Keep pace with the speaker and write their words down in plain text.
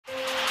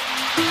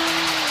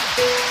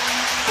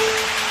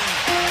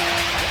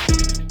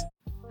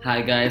Hi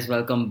guys,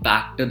 welcome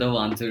back to The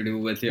Ones Who Do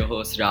with your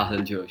host Rahul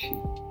Joshi.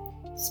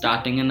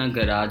 Starting in a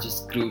garage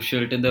is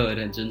crucial to the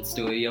origin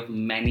story of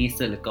many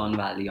Silicon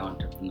Valley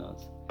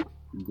entrepreneurs.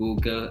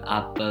 Google,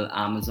 Apple,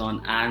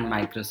 Amazon, and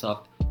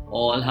Microsoft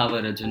all have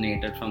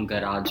originated from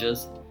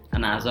garages,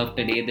 and as of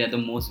today, they're the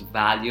most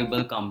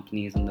valuable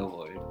companies in the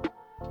world.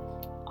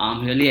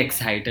 I'm really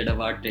excited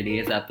about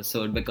today's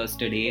episode because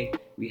today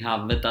we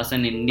have with us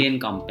an Indian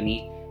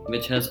company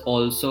which has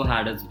also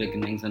had its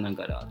beginnings in a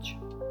garage.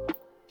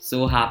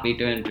 So happy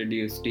to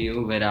introduce to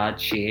you Viraj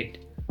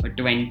Sheth, a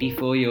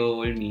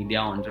 24-year-old media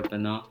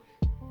entrepreneur,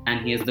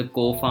 and he is the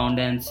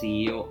co-founder and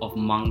CEO of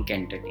Monk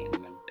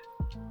Entertainment.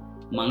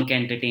 Monk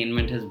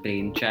Entertainment, his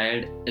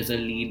brainchild, is a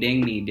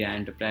leading media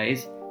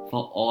enterprise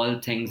for all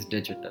things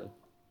digital.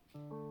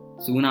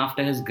 Soon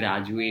after his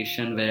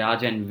graduation,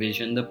 Viraj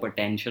envisioned the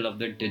potential of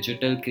the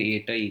digital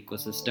creator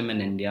ecosystem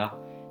in India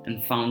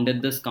and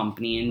founded this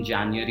company in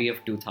January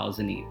of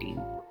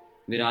 2018.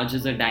 Viraj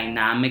is a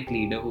dynamic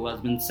leader who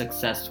has been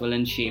successful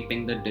in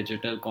shaping the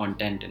digital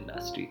content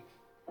industry.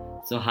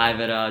 So, hi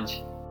Viraj.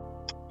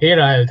 Hey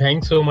Rahul,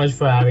 thanks so much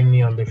for having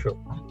me on the show.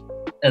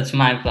 It's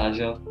my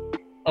pleasure.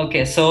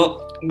 Okay,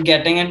 so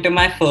getting into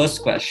my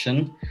first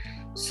question.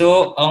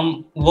 So,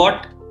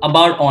 what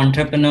about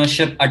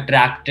entrepreneurship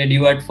attracted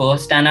you at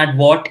first, and at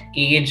what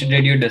age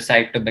did you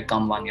decide to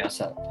become one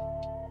yourself?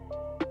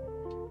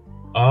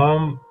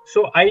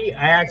 So I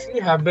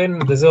actually have been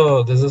there's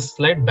a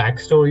slight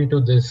backstory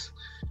to this.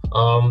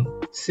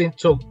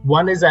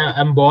 One is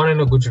I'm born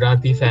in a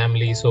Gujarati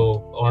family,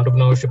 so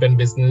entrepreneurship and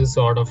business is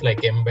sort of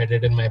like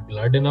embedded in my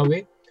blood in a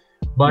way.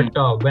 But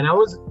when I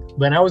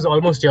was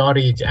almost your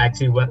age,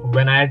 actually,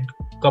 when I had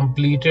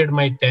completed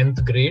my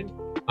 10th grade,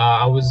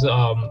 I was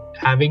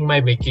having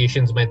my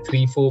vacations, my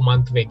 3-4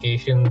 month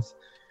vacations.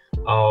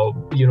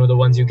 The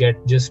ones you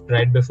get just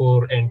right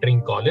before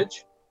entering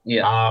college.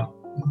 Yeah.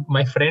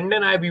 My friend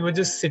and I, we were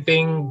just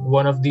sitting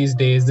one of these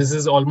days. This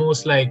is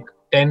almost like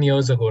 10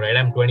 years ago, right?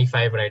 I'm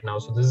 25 right now.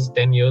 So this is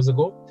 10 years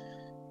ago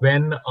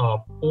when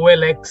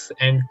OLX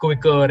and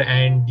Quicker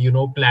and,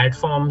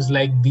 platforms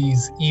like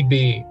these,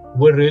 eBay,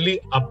 were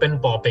really up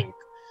and popping.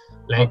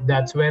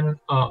 That's when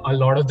a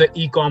lot of the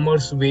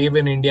e-commerce wave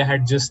in India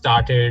had just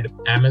started.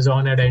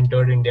 Amazon had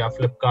entered India.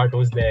 Flipkart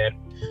was there.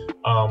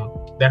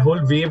 That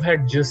whole wave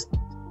had just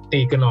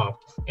taken off.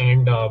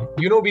 And,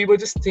 we were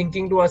just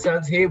thinking to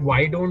ourselves, hey,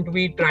 why don't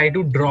we try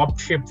to drop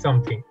ship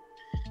something?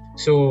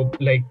 So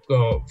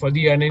for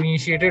the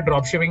uninitiated,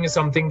 drop shipping is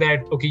something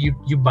that, okay,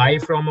 you buy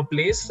from a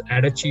place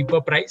at a cheaper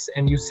price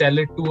and you sell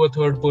it to a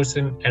third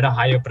person at a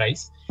higher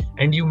price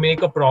and you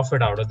make a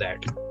profit out of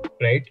that,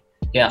 right?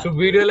 Yeah. So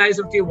we realized,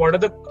 okay, what are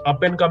the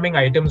up and coming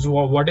items?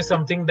 What is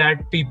something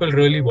that people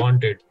really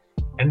wanted?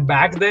 And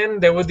back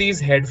then there were these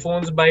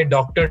headphones by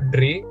Dr.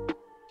 Dre,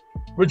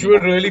 which were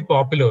really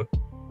popular.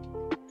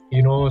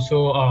 They're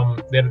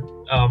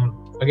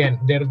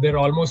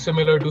almost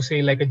similar to,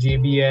 say, like a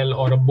JBL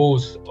or a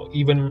Bose, or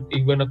even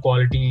a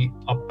quality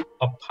up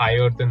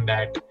higher than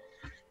that.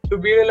 So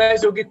we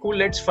realized, okay, cool,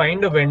 let's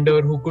find a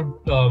vendor who could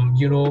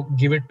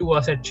give it to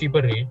us at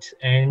cheaper rates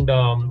and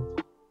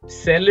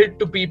sell it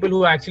to people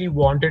who actually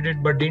wanted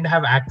it but didn't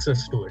have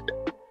access to it.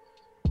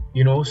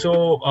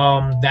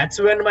 That's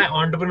when my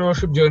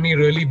entrepreneurship journey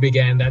really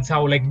began. That's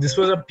how, this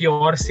was a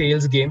pure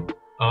sales game.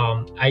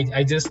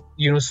 I just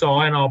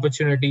saw an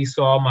opportunity,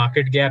 saw a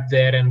market gap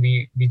there, and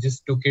we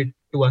just took it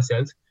to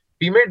ourselves.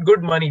 We made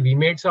good money. We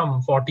made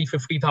some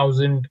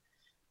 40,000-50,000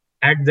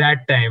 at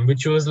that time,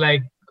 which was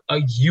like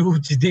a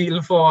huge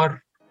deal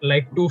for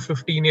like 2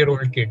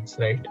 15-year-old kids,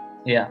 right?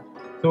 Yeah.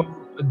 So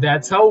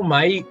that's how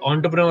my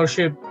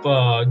entrepreneurship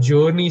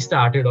journey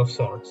started, of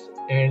sorts.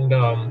 And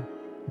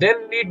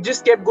then it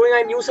just kept going.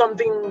 I knew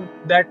something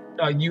that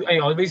I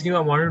always knew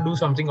I wanted to do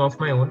something of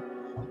my own.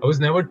 I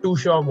was never too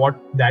sure what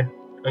that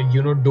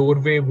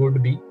doorway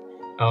would be.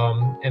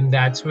 And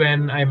that's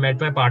when I met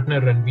my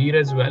partner Ranveer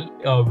as well.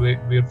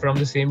 We're from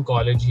the same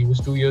college. He was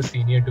 2 years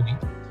senior to me.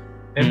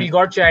 And we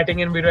got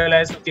chatting and we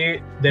realized,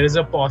 okay, there is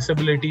a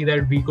possibility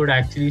that we could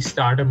actually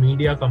start a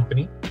media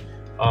company,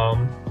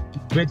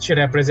 which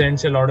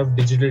represents a lot of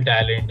digital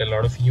talent, a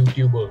lot of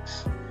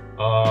YouTubers.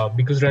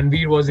 Because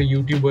Ranveer was a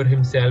YouTuber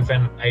himself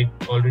and I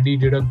already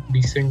did a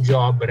decent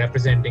job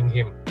representing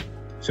him.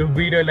 So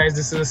we realized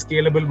this is a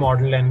scalable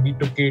model and we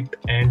took it,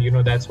 and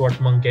that's what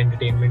Monk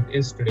Entertainment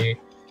is today.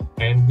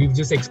 And we've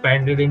just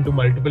expanded into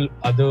multiple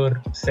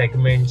other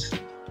segments.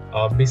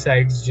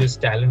 Besides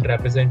just talent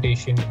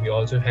representation, we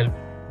also help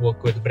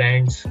work with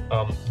brands.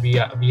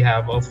 We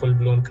have a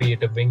full-blown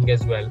creative wing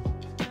as well.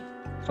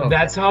 So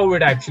that's how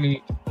it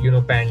actually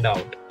panned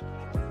out.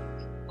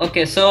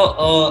 Okay,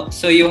 so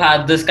you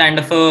had this kind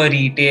of a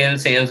retail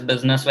sales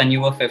business when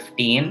you were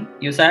 15,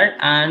 you said,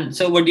 and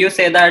so would you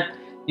say that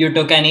you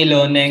took any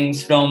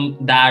learnings from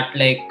that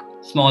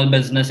small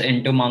business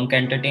into Monk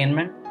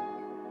Entertainment?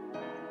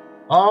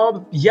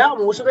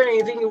 Most of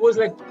anything, it was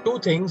like two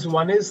things.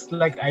 One is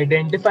like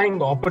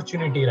identifying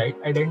opportunity, right?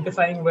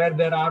 Identifying where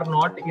there are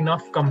not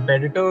enough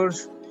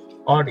competitors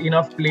or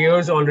enough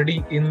players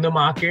already in the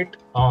market.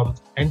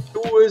 And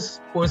two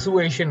is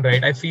persuasion,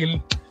 right? I feel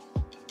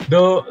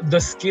the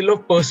skill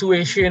of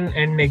persuasion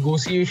and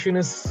negotiation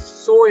is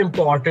so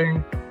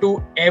important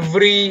to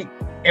every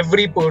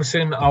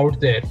person out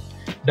there.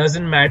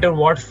 Doesn't matter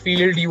what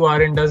field you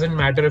are in, doesn't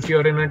matter if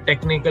you're in a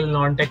technical,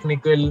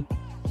 non-technical,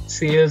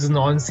 sales,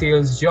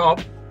 non-sales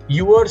job,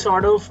 you are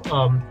sort of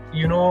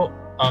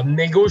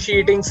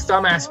negotiating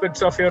some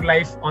aspects of your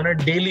life on a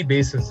daily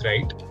basis,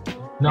 right?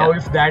 Now,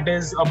 if that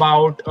is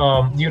about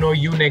you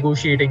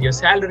negotiating your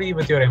salary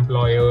with your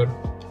employer,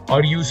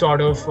 or you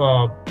sort of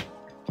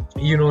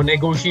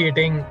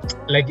negotiating,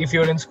 like if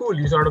you're in school,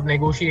 you sort of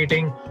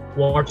negotiating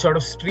what sort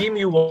of stream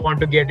you want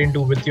to get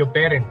into with your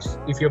parents.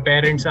 If your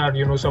parents are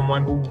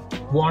someone who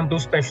want to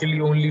specially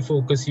only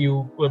focus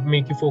you,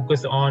 make you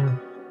focus on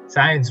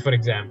science, for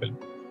example.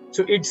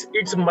 So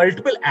it's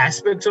multiple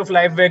aspects of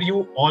life where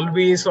you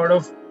always sort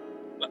of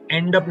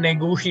end up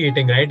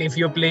negotiating, right? If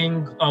you're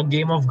playing a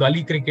game of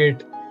gully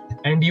cricket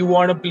and you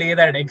want to play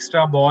that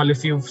extra ball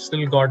if you've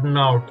still gotten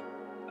out,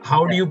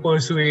 how do you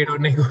persuade or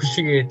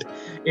negotiate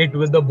it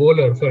with the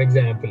bowler, for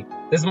example?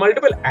 There's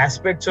multiple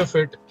aspects of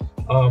it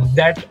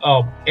that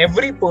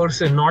every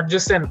person, not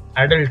just an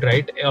adult,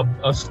 right?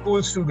 A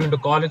school student, a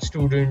college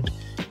student,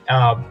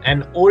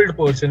 an old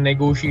person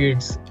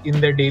negotiates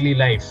in their daily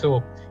life.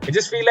 So I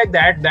just feel like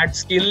that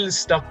skill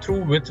stuck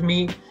through with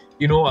me.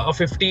 A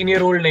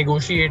 15-year-old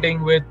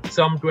negotiating with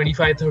some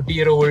 25,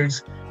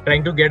 30-year-olds,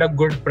 trying to get a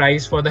good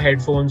price for the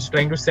headphones,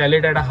 trying to sell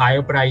it at a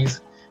higher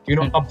price,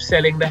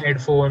 upselling the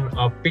headphone,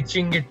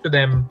 pitching it to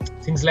them,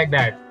 things like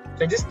that.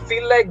 So I just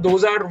feel like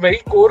those are very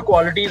core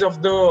qualities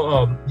of the,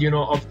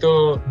 of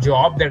the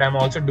job that I'm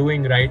also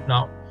doing right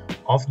now,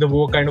 of the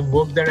kind of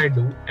work that I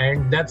do.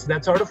 And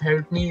that sort of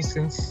helped me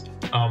since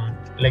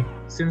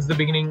the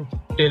beginning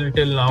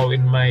till now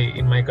in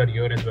my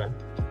career as well.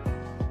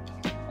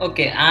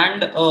 Okay,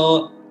 and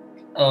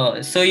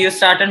so you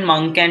started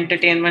Monk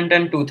Entertainment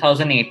in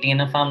 2018,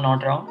 if I'm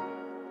not wrong.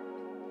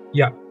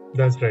 Yeah,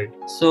 that's right.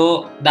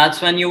 So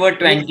that's when you were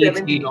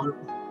 23.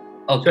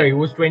 Okay. Sorry, it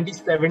was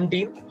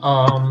 2017.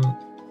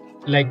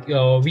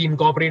 We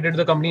incorporated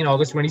the company in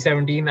August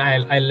 2017.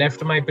 I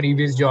left my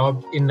previous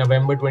job in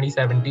November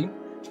 2017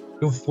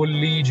 to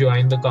fully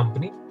join the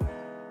company.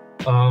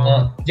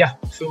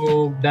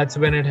 So that's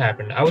when it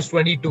happened. I was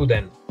 22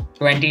 then.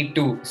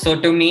 22. So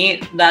to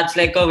me, that's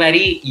like a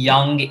very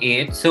young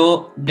age.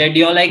 So did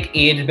your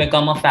age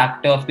become a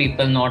factor of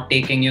people not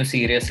taking you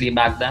seriously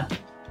back then?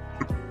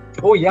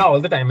 Oh yeah,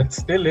 all the time. It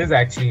still is,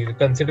 actually,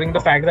 considering the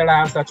fact that I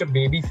have such a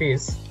baby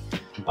face.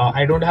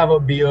 I don't have a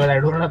beard,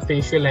 I don't have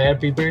facial hair.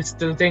 People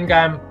still think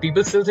I'm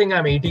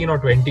 18 or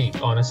 20,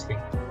 honestly.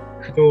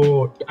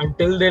 So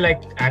until they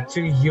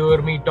actually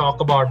hear me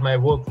talk about my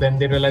work, then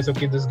they realize,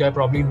 okay, this guy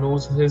probably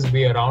knows his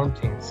way around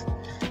things.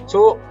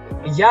 So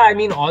yeah, I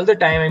mean, all the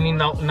time. I mean,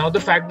 now the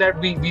fact that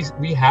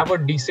we have a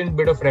decent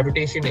bit of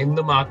reputation in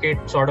the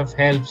market sort of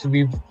helps.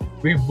 We've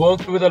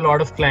worked with a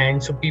lot of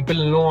clients, so people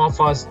know of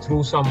us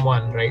through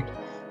someone, right?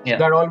 Yeah.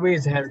 So that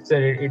always helps.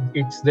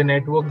 It's the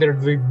network that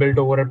we've built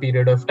over a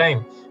period of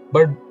time.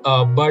 But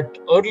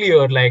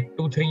earlier,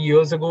 2-3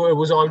 years ago, it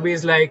was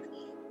always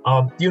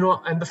and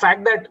the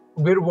fact that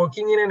we're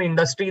working in an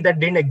industry that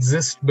didn't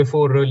exist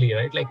before, really,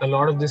 right? A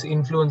lot of this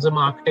influencer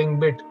marketing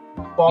bit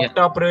popped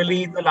up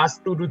really in the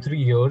last 2 to 3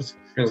 years.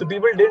 True. So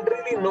people didn't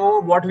really know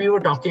what we were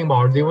talking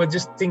about. They were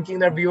just thinking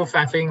that we were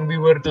faffing, we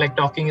were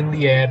talking in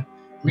the air.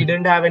 We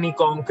didn't have any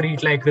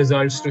concrete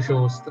results to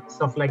show,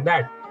 stuff like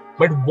that.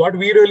 But what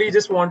we really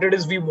just wanted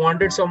is we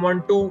wanted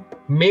someone to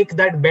make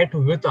that bet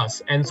with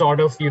us and sort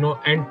of,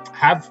 and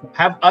have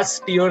us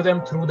steer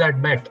them through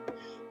that bet.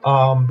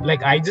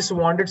 I just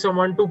wanted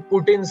someone to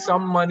put in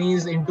some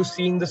monies into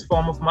seeing this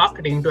form of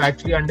marketing to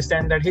actually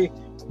understand that, hey,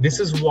 this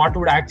is what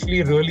would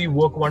actually really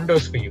work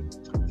wonders for you,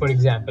 for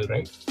example,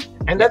 right?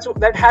 And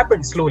that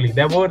happened slowly.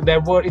 There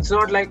were, it's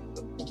not like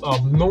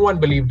no one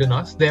believed in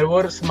us. There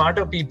were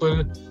smarter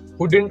people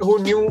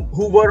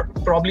who were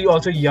probably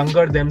also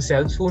younger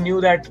themselves, who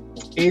knew that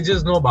age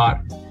is no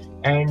bar,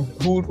 and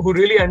who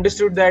really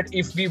understood that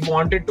if we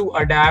wanted to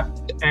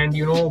adapt and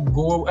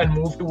go and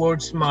move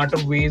towards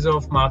smarter ways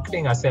of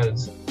marketing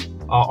ourselves,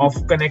 of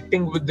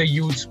connecting with the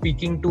youth,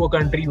 speaking to a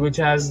country which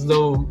has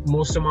the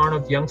most amount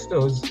of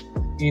youngsters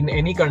in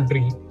any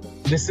country,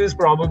 this is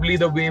probably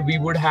the way we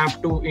would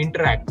have to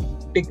interact.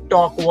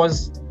 TikTok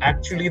was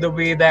actually the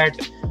way that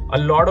a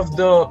lot of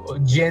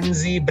the Gen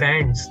Z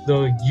brands,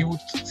 the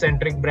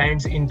youth-centric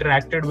brands,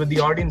 interacted with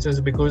the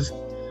audiences, because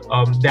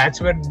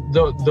that's where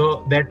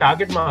their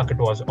target market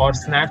was, or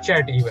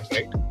Snapchat even,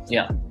 right?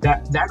 Yeah.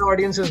 That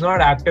audience is not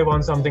active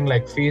on something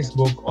like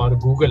Facebook or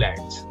Google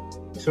Ads.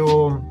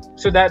 So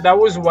that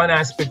was one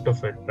aspect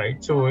of it,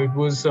 right? So it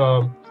was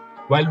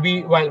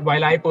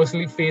while I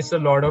personally faced a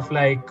lot of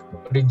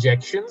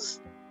rejections,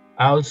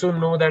 I also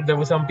know that there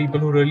were some people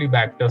who really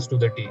backed us to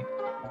the T.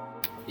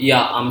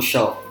 Yeah, I'm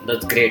sure.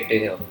 That's great to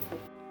hear.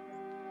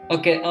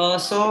 Okay,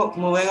 so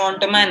moving on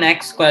to my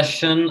next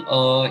question.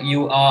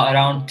 You are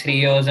around 3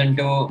 years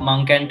into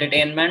Monk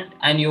Entertainment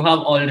and you have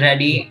Yeah.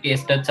 already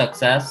tasted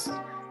success.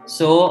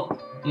 So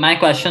my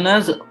question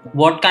is,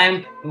 what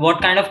kind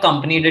of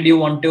company did you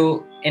want to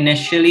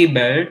initially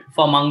build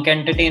for Monk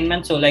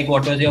Entertainment? So like,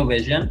 what was your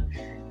vision?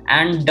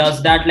 And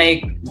does that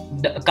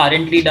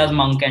currently does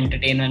Monk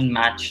Entertainment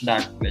match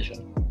that vision?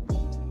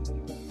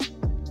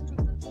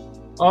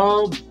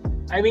 Uh,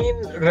 I mean,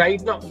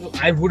 right now,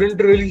 I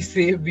wouldn't really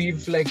say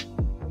we've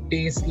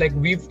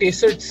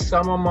tasted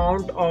some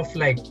amount of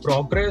like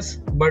progress,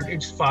 but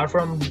it's far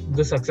from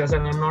the success.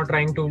 And I'm not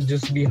trying to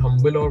just be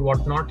humble or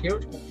whatnot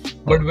here,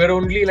 but we're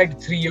only like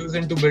 3 years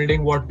into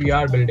building what we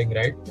are building,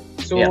 right? Yeah.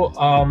 So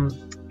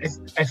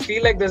I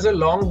feel like there's a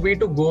long way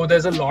to go.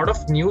 There's a lot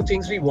of new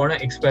things we want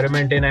to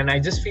experiment in, and I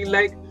just feel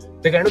like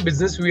the kind of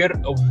business we're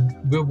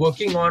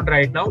working on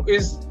right now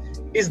is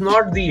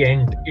not the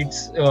end.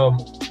 It's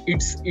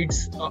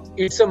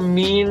a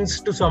means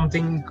to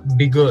something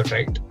bigger,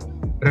 right?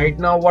 Right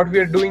now what we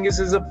are doing is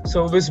a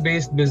service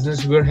based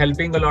business. We're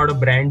helping a lot of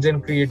brands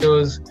and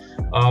creators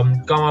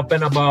come up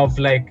and above,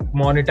 like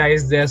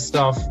monetize their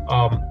stuff,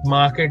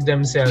 market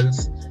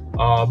themselves,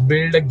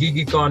 build a gig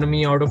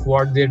economy out of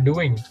what they're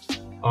doing.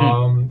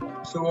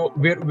 So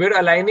we're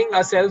aligning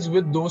ourselves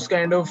with those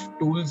kind of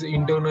tools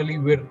internally.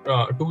 We're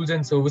tools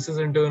and services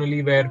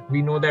internally, where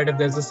we know that if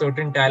there's a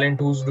certain talent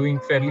who's doing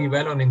fairly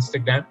well on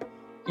Instagram,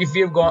 if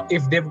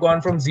they've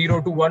gone from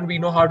 0 to 1, we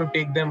know how to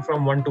take them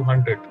from 1 to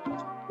 100.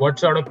 What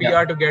sort of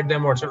PR to get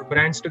them, what sort of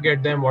brands to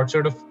get them, what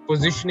sort of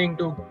positioning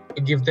to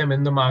give them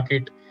in the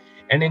market,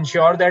 and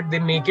ensure that they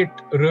make it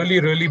really,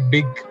 really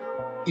big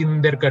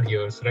in their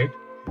careers, right?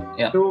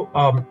 Yeah. So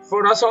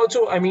for us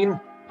also, I mean,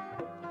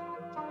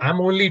 I'm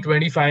only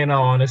 25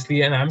 now,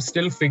 honestly, and I'm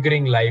still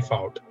figuring life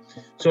out.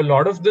 So a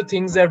lot of the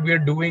things that we're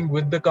doing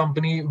with the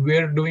company,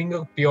 we're doing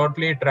a pure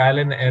play trial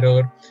and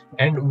error,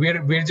 and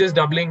we're just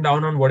doubling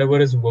down on whatever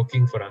is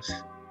working for us.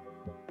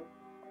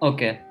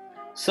 Okay.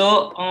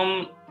 So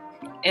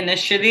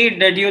initially,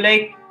 did you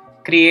like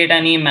create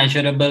any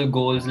measurable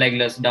goals, like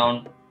list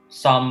down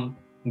some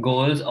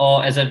goals,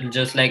 or is it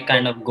just like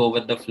kind of go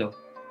with the flow?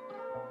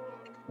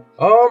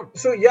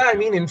 So yeah, I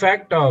mean, in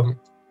fact,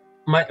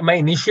 my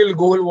initial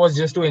goal was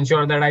just to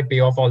ensure that I pay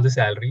off all the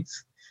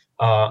salaries.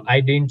 I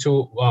didn't.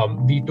 So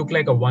we took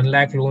like a 1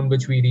 lakh loan,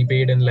 which we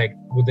repaid in like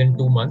within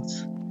 2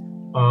 months.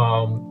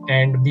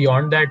 And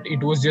beyond that,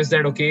 it was just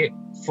that, okay,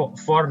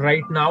 for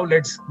right now,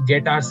 let's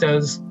get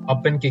ourselves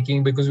up and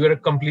kicking, because we're a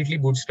completely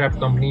bootstrapped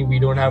company. We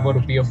don't have a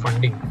rupee of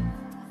funding.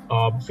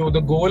 So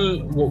the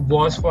goal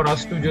was for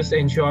us to just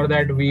ensure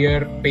that we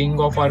are paying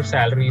off our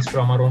salaries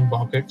from our own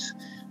pockets.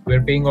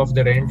 We're paying off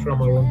the rent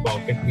from our own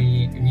pocket.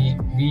 We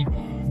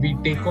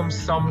take home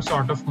some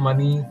sort of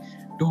money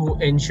to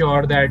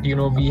ensure that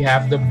we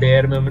have the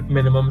bare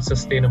minimum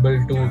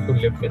sustainable to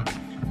live with.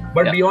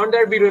 But beyond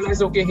that, we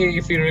realized, okay, hey,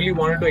 if we really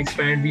wanted to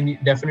expand, we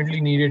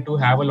definitely needed to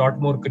have a lot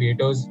more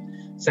creators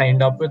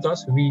signed up with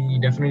us. We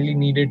definitely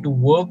needed to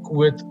work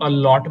with a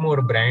lot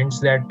more brands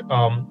that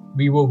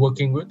we were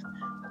working with.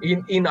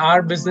 In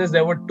our business,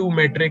 there were two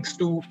metrics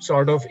to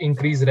sort of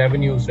increase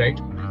revenues, right?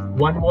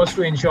 One was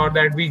to ensure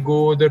that we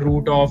go the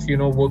route of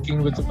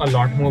working with a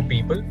lot more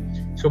people.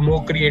 So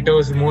more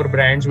creators, more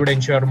brands would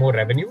ensure more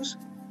revenues.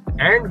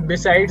 And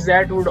besides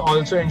that, would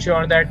also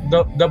ensure that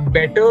the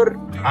better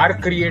our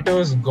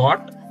creators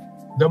got,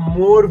 the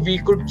more we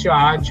could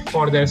charge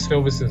for their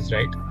services,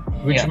 right?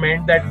 Which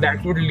meant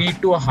that would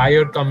lead to a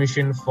higher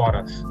commission for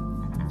us.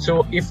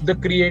 So if the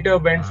creator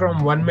went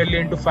from 1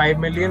 million to 5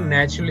 million,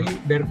 naturally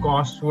their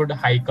costs would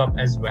hike up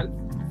as well.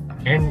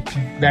 And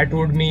that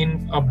would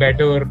mean a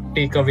better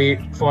takeaway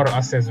for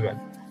us as well.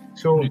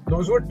 So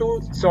those were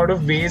two sort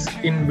of ways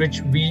in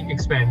which we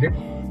expanded.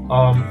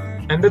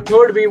 And the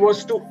third way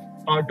was to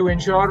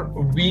ensure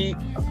we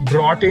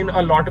brought in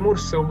a lot more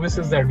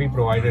services that we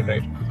provided,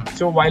 right?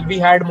 So while we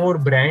had more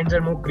brands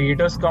and more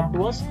creators come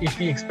to us, if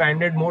we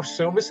expanded more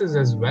services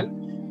as well,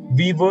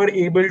 we were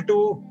able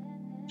to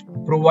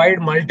provide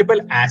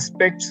multiple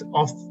aspects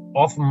of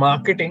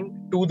marketing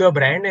to the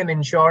brand and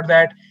ensure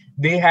that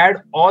they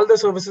had all the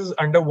services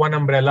under one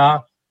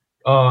umbrella,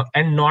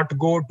 and not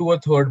go to a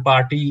third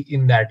party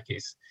in that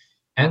case.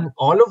 And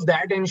all of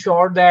that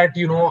ensured that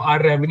our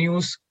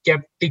revenues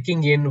kept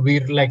ticking in.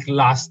 We're like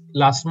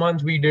last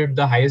month we did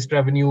the highest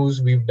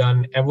revenues we've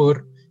done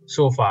ever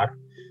so far,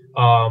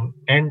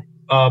 and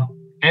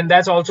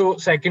that's also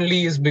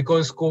secondly is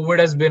because COVID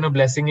has been a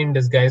blessing in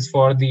disguise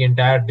for the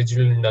entire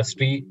digital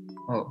industry.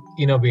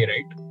 In a way,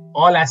 right?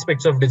 All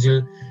aspects of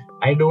digital.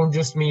 I don't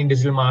just mean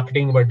digital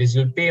marketing, but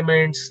digital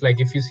payments.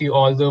 Like if you see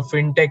all the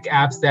fintech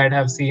apps that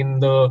have seen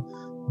the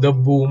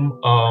boom,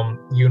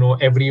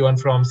 everyone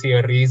from say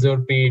a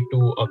Razorpay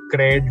to a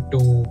Cred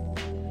to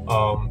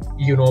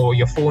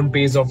your phone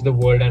pays of the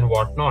world and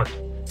whatnot.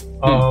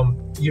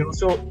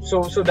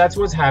 So that's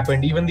what's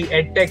happened. Even the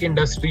edtech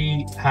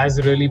industry has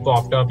really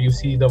popped up. You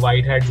see the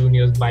White Hat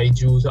Juniors,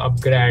 Byju's,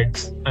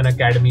 Upgrades, and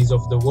Academies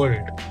of the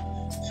world.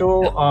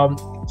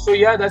 So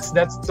yeah, that's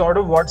sort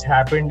of what's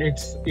happened.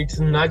 It's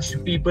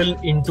nudged people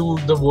into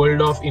the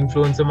world of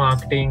influencer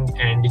marketing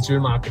and digital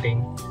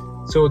marketing.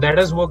 So that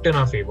has worked in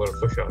our favor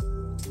for sure.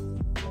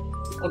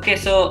 Okay,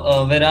 so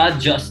Viraj,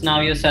 just now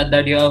you said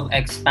that you have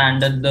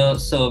expanded the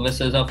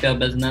services of your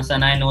business,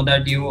 and I know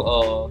that you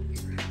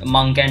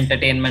Monk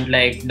Entertainment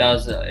like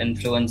does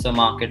influencer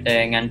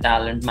marketing and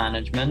talent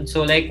management.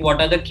 So, like,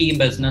 what are the key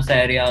business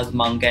areas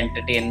Monk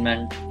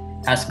Entertainment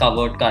has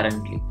covered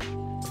currently?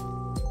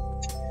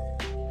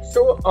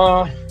 So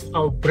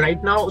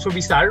right now, so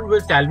we started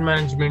with talent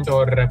management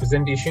or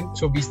representation.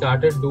 So we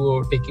started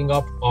taking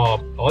up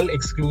all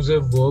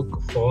exclusive work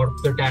for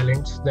the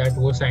talents that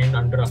were signed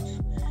under us.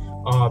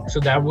 So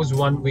that was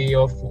one way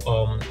of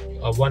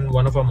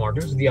one of our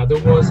models. The other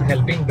was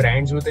helping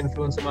brands with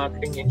influencer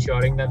marketing,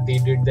 ensuring that they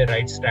did the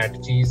right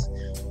strategies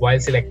while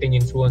selecting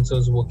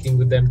influencers, working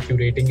with them,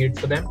 curating it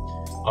for them.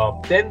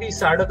 Then we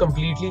started a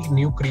completely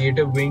new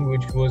creative wing,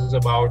 which was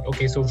about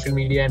social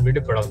media and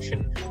video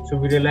production. So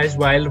we realized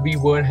while we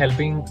were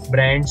helping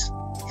brands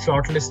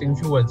shortlist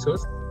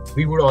influencers,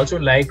 we would also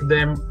like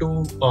them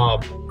to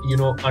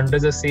under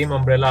the same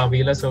umbrella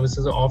avail our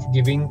services of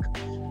giving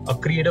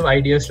creative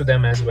ideas to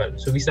them as well.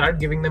 So we started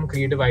giving them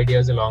creative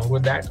ideas along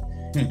with that.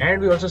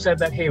 And we also said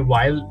that, hey,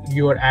 while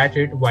you're at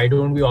it, why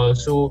don't we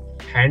also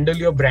handle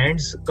your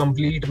brand's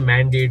complete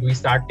mandate? We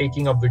start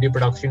taking up video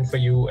production for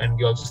you, and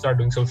we also start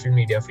doing social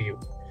media for you.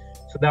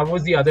 So that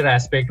was the other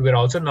aspect. We're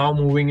also now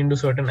moving into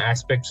certain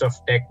aspects of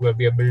tech where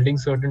we are building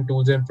certain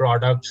tools and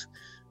products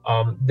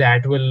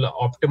that will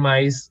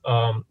optimize,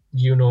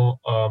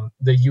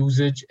 the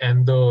usage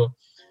and the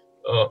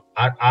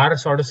our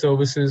sort of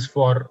services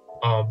for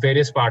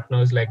various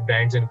partners like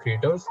brands and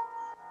creators.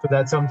 So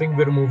that's something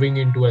we're moving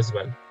into as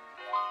well.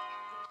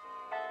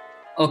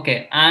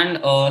 Okay, and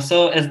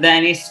so is there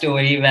any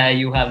story where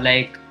you have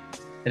like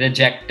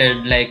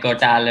rejected like a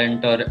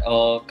talent or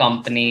a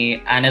company,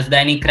 and is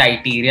there any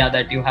criteria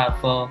that you have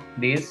for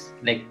these,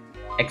 like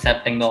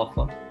accepting the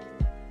offer?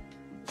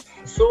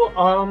 So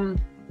I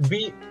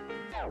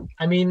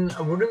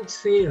wouldn't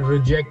say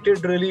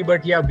rejected really,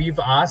 but yeah, we've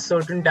asked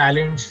certain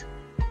talents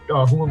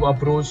who have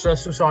approached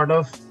us to sort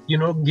of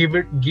give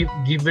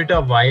it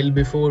a while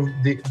before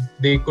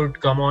they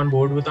could come on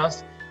board with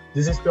us.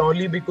 This is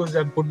purely because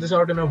I put this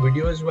out in a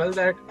video as well,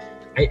 that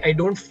I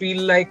don't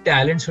feel like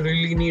talents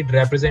really need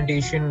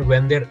representation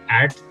when they're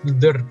at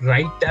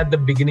the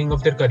beginning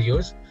of their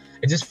careers.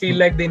 I just feel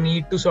like they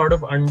need to sort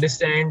of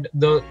understand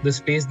the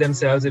space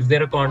themselves. If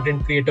they're a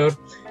content creator,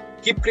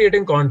 keep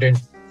creating content.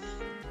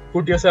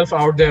 Put yourself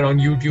out there on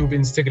YouTube,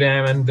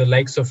 Instagram, and the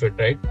likes of it,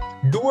 right?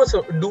 Do a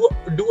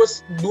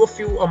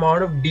few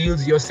amount of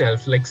deals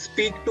yourself. Like,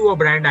 speak to a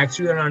brand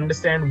actually and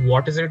understand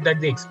what is it that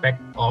they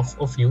expect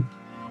of you.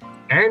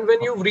 And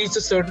when you've reached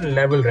a certain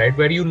level, right,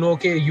 where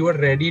okay, you are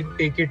ready to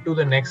take it to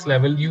the next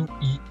level, you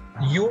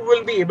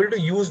will be able to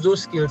use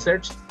those skill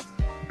sets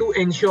to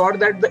ensure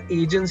that the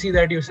agency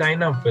that you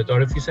sign up with, or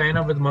if you sign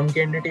up with Monk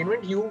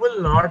Entertainment, you will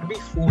not be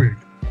fooled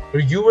or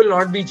you will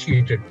not be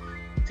cheated.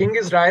 Thing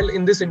is, Rahul,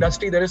 in this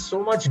industry, there is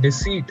so much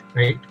deceit,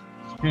 right?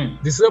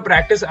 This is a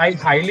practice I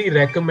highly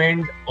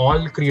recommend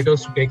all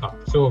creators to take up.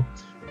 So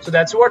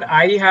that's what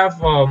I have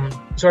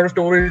sort of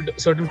told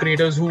certain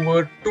creators who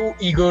were too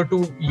eager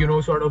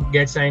to, sort of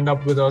get signed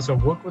up with us or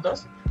work with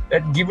us,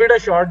 that give it a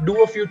shot,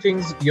 do a few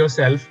things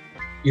yourself.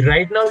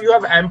 Right now, you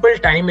have ample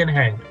time in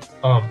hand.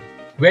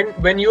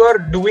 When you are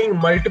doing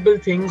multiple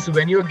things,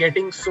 when you're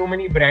getting so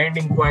many brand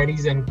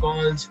inquiries and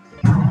calls,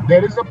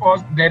 there is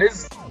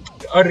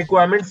a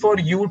requirement for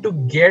you to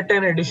get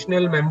an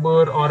additional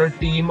member or a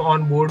team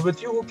on board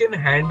with you who can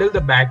handle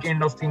the back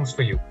end of things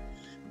for you.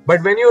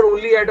 But when you're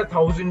only at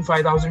 1,000,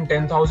 5,000,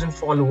 10,000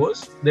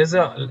 followers, there's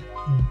a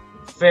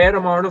fair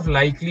amount of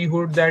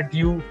likelihood that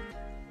you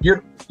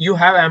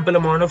have ample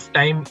amount of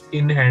time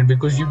in hand,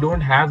 because you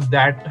don't have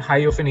that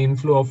high of an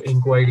inflow of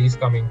inquiries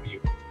coming to you.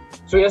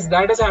 So yes,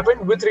 that has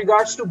happened. With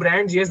regards to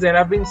brands, yes, there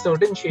have been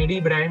certain shady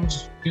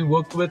brands we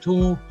worked with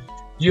who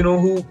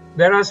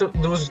there are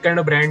those kind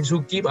of brands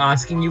who keep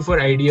asking you for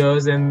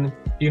ideas, and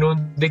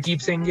they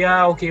keep saying,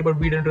 yeah, okay, but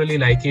we didn't really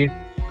like it.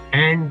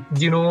 And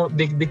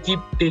they keep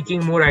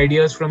taking more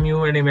ideas from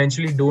you and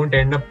eventually don't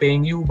end up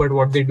paying you. But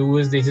what they do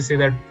is they just say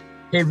that,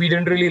 hey, we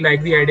didn't really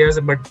like the ideas,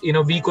 but in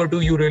a week or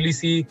two you really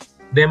see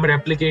them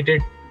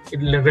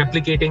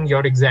replicating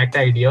your exact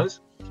ideas.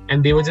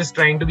 And they were just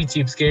trying to be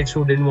cheapskates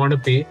who didn't want to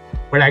pay,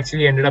 but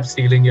actually ended up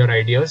stealing your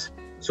ideas.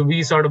 So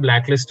we sort of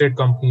blacklisted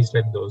companies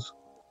like those.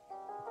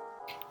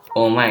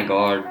 Oh my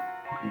god,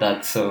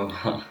 that's so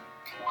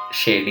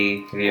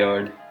shady,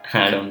 weird.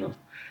 I don't know.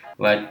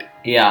 But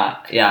yeah,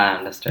 I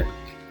understood.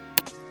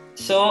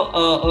 So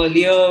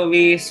earlier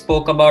we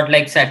spoke about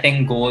like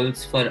setting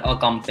goals for a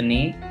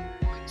company.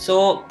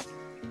 So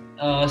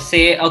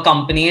say a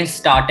company is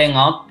starting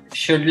up,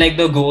 should like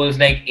the goals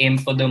like aim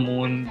for the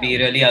moon be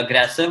really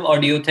aggressive, or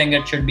do you think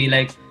it should be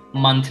like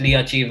monthly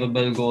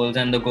achievable goals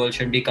and the goal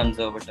should be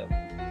conservative?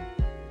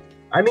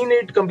 I mean,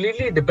 it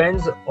completely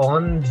depends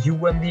on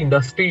you and the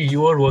industry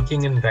you are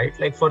working in, right?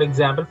 Like, for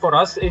example, for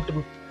us,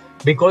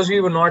 because we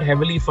were not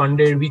heavily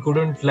funded, we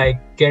couldn't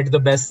like get the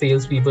best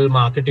salespeople,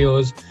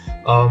 marketers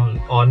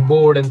on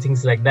board and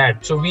things like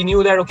that. So we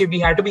knew that okay, we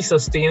had to be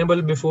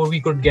sustainable before we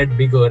could get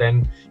bigger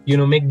and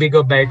make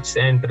bigger bets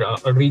and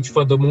reach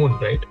for the moon,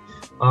 right?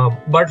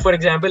 But for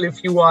example,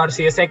 if you are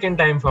say a second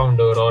time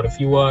founder, or if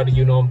you are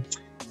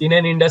in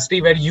an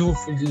industry where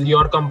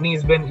your company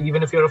has been,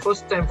 even if you're a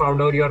first time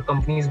founder, your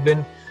company's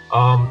been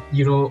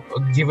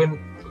given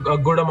a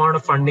good amount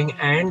of funding,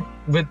 and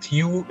with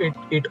you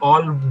it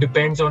all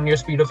depends on your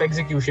speed of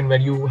execution, where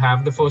you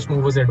have the first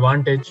movers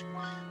advantage,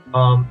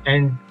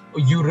 and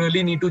you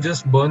really need to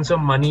just burn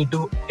some money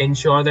to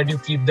ensure that you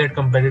keep that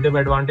competitive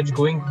advantage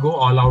going. Go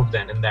all out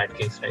then in that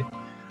case, right?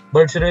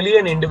 But it's really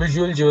an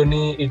individual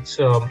journey. It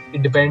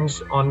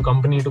depends on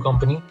company to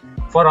company.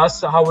 For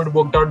us, how it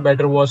worked out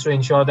better was to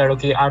ensure that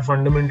okay, our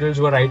fundamentals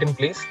were right in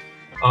place.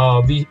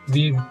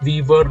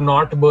 We were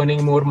not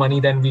burning more money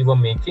than we were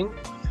making.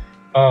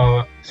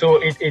 So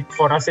it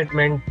for us it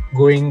meant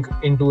going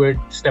into it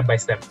step by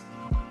step.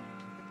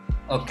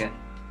 Okay.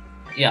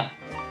 Yeah.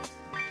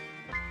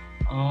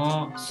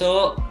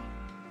 So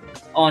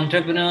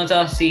entrepreneurs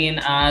are seen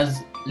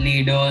as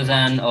leaders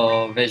and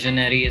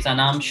visionaries,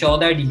 and I'm sure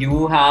that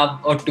you have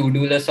a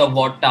to-do list of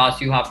what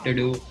tasks you have to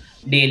do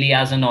daily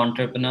as an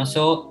entrepreneur.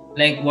 So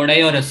like, what are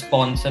your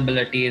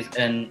responsibilities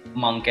in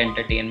Monk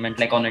Entertainment,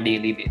 like on a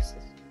daily basis?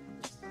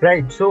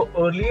 Right. So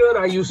earlier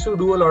I used to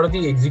do a lot of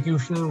the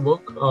execution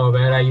work,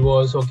 where I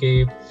was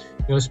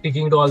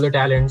speaking to all the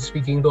talents,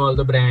 speaking to all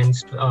the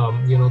brands,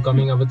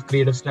 coming up with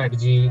creative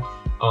strategy,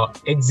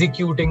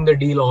 executing the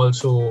deal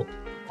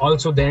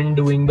also then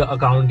doing the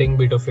accounting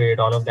bit of it,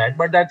 all of that.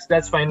 But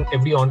that's fine.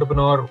 Every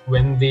entrepreneur,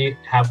 when they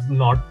have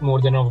not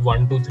more than a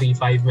 1, 2, 3,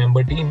 5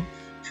 member team,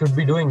 should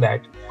be doing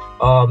that.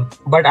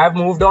 But I've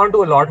moved on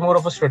to a lot more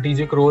of a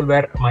strategic role,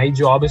 where my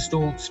job is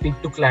to speak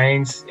to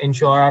clients,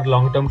 ensure our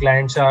long-term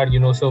clients are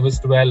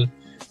serviced well,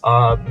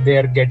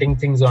 they're getting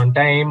things on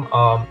time.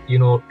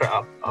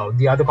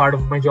 The other part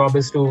of my job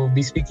is to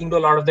be speaking to a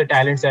lot of the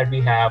talents that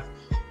we have,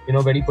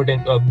 very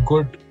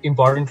good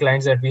important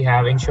clients that we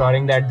have,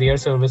 ensuring that they are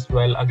serviced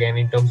well, again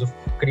in terms of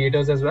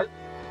creators as well,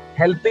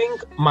 helping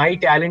my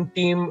talent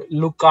team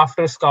look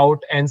after,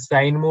 scout and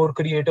sign more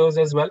creators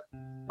as well.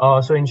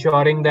 So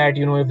ensuring that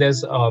if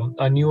there's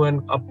a new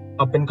and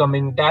up and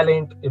coming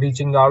talent,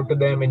 reaching out to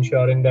them,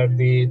 ensuring that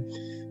they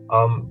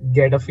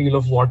get a feel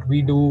of what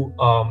we do,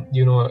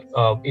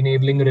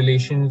 enabling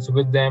relations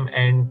with them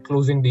and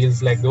closing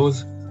deals like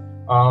those.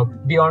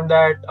 Beyond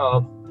that,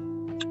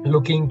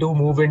 looking to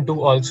move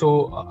into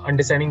also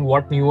understanding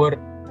what newer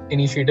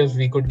initiatives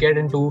we could get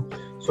into.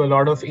 So a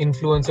lot of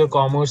influencer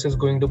commerce is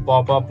going to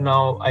pop up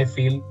now. I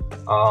feel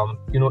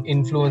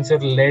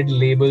influencer-led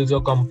labels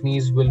or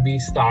companies will be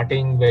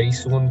starting very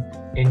soon.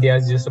 India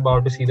is just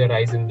about to see the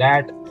rise in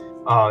that.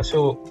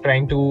 So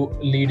trying to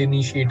lead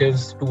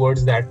initiatives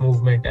towards that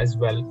movement as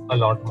well a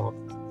lot more.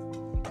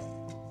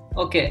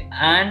 Okay,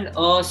 and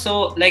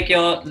so like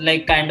you're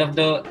like kind of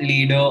the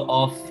leader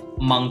of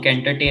Monk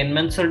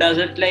Entertainment. So does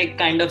it like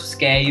kind of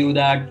scare you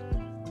that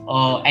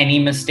any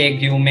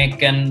mistake you make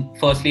can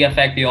firstly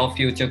affect your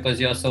future because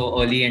you're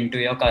so early into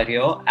your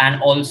career,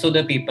 and also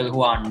the people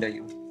who are under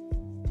you?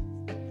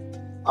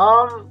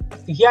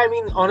 Yeah, I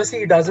mean,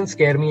 honestly, it doesn't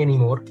scare me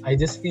anymore. I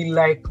just feel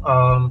like,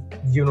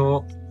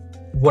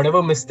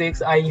 whatever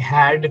mistakes I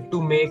had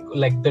to make,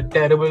 like the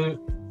terrible,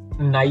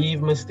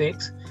 naive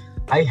mistakes,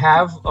 I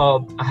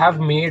have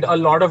made a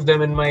lot of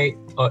them in my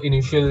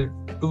initial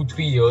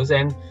 2-3 years.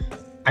 And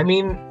I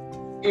mean,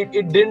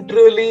 it didn't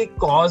really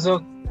cause a,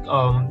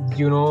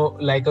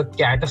 like a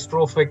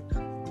catastrophic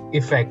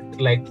effect.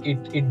 Like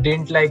it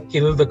didn't like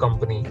kill the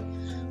company.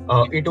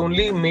 It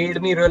only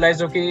made me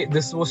realize, okay,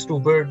 this was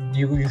stupid.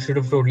 You should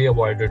have totally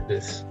avoided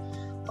this.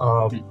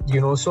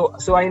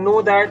 So I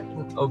know that.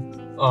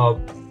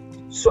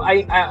 So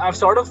I've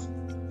sort of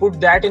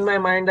put that in my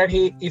mind that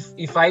hey,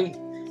 if I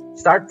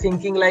start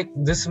thinking like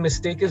this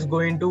mistake is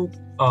going to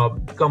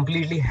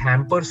completely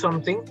hamper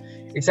something,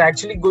 it's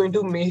actually going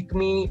to make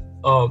me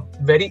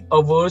very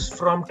averse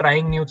from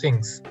trying new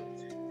things.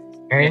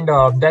 And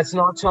that's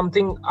not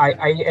something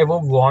I ever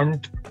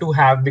want to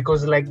have,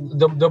 because like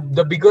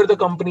the bigger the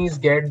companies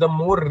get, the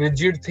more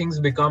rigid things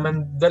become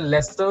and the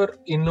lesser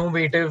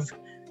innovative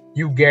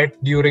you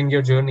get during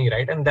your journey,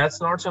 right? And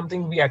that's not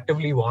something we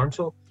actively want.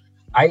 So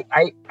I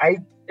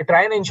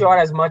try and ensure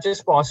as much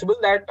as possible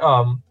that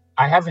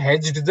I have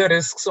hedged the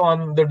risks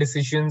on the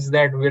decisions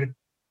that we're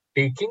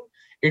taking.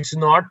 It's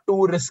not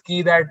too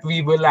risky that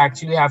we will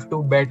actually have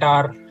to bet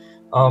our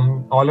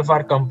all of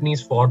our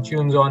company's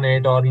fortunes on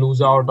it, or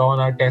lose out on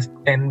our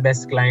 10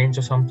 best clients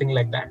or something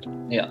like that.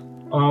 Yeah.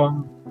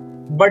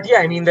 But yeah,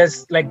 I mean,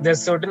 there's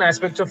certain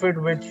aspects of it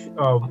which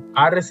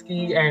are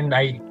risky, and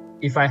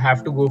if I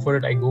have to go for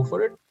it, I go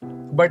for it.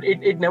 But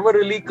it never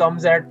really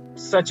comes at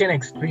such an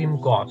extreme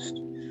cost,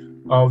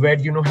 where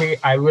hey,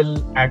 I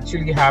will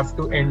actually have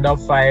to end up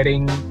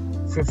firing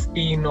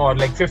 15 or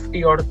like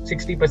 50 or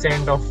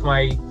 60% of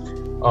my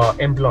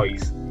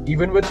employees.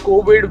 Even with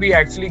COVID, we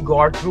actually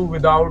got through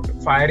without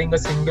firing a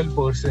single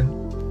person.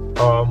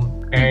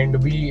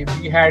 and we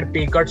had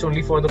pay cuts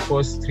only for the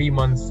first 3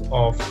 months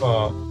of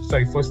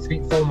first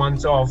 3 4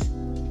 months of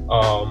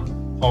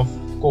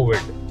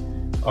COVID.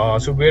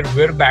 So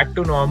we're back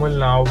to normal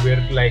now.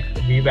 We're like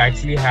we've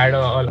actually had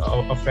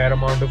a fair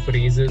amount of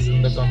raises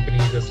in the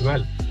companies as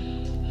well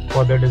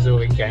for the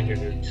deserving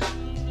candidates.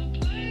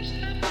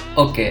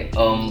 Okay,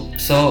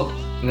 so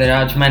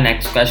Viraj, my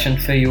next question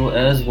for you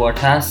is what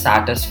has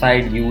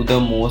satisfied you the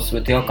most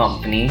with your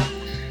company?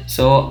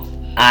 So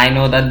I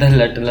know that the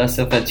littlest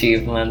of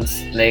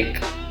achievements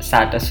like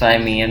satisfy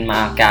me in my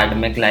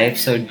academic life.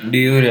 So do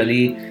you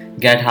really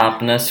get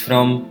happiness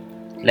from,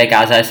 like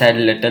as I said,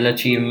 little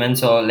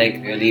achievements or like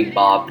really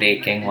bar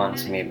breaking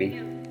ones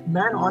maybe?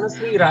 Man,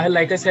 honestly, Rahul,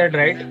 like I said,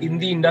 right, in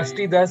the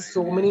industry, there's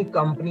so many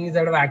companies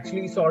that have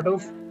actually sort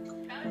of,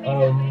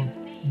 um,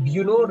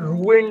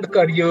 ruined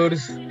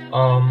careers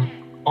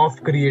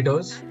of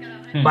creators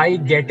by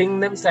getting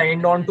them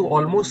signed on to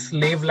almost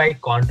slave-like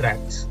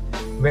contracts,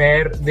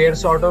 where they're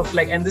sort of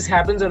like, and this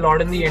happens a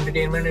lot in the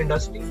entertainment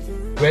industry,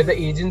 where the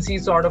agency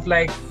sort of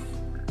like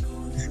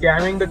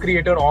scamming the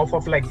creator off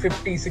of like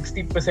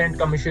 50-60%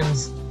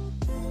 commissions,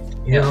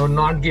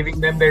 not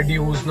giving them their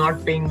dues,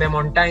 not paying them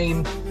on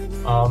time,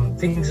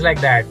 things like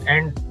that.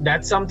 And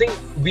that's something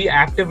we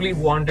actively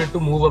wanted to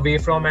move away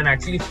from and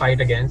actually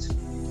fight against.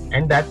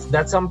 And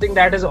that's something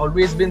that has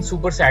always been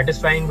super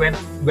satisfying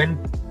when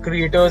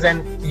creators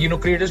and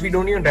creators we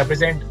don't even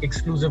represent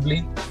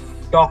exclusively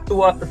talk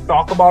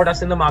about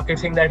us in the market,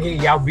 saying that hey,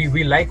 yeah,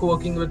 we like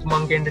working with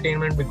Monk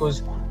Entertainment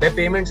because their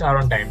payments are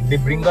on time, they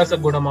bring us a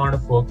good amount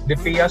of work, they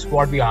pay us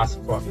what we ask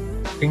for,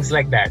 things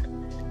like that.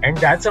 And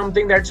that's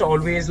something that's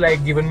always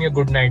like given me a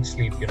good night's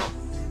sleep.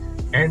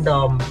 And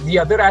the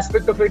other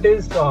aspect of it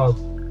is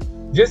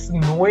just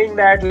knowing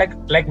that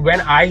like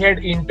when I had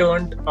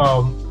interned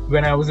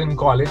when I was in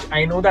college,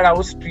 I know that I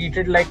was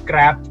treated like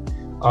crap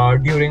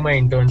during my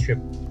internship,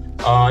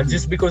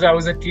 just because I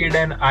was a kid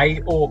and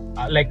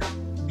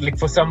like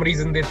for some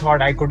reason they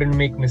thought I couldn't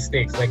make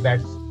mistakes like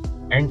that,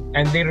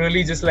 and they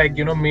really just like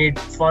made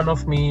fun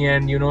of me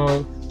and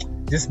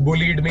just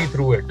bullied me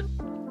through it.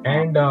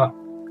 And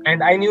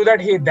I knew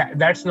that hey,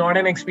 that's not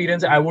an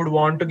experience I would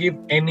want to give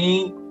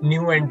any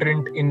new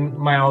entrant in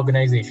my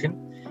organization.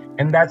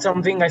 And that's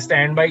something I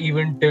stand by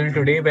even till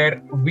today,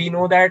 where we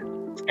know that,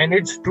 and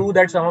it's true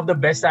that some of the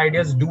best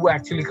ideas do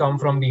actually come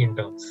from the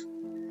interns,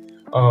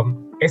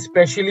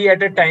 especially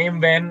at a time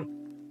when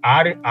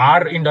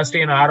our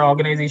industry and our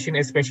organization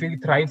especially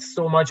thrives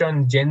so much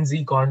on Gen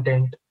Z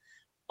content.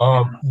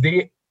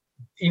 They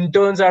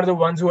interns are the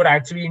ones who are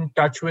actually in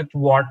touch with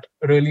what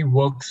really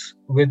works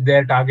with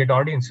their target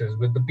audiences,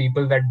 with the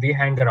people that they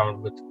hang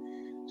around with.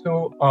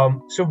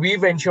 So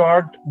we've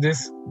ensured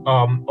this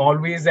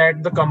always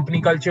that the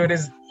company culture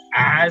is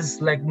as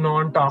like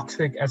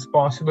non-toxic as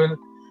possible.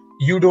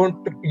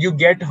 You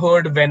get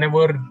heard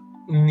whenever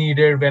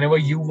needed, whenever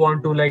you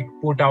want to like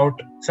put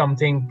out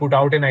something, put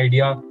out an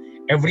idea.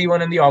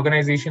 Everyone in the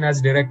organization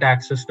has direct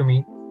access to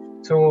me.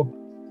 So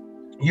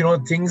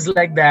things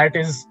like that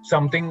is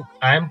something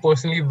I am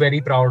personally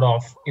very proud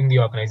of in the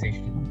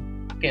organization.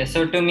 Okay,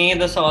 so to me,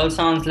 this all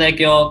sounds like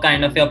your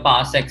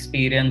past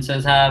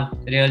experiences have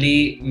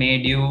really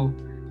made you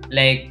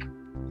like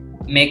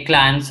make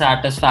client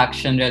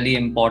satisfaction really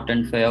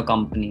important for your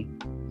company.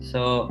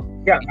 So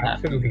yeah,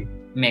 absolutely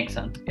makes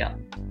sense. Yeah.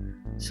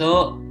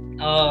 So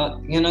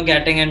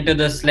getting into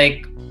this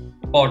like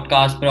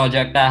podcast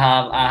project,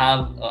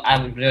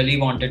 I've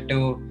really wanted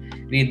to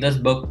read this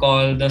book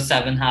called The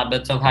 7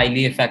 Habits of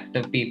Highly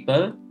Effective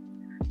People.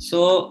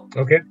 So,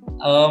 okay,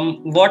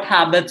 what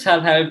habits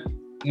have helped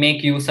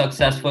make you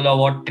successful, or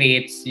what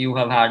traits you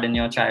have had in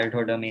your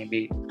childhood, or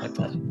maybe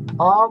etc.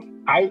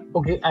 I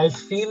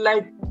feel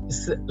like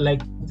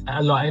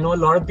I know a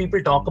lot of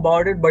people talk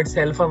about it, but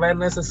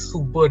self-awareness is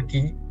super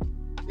key.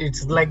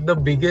 It's like the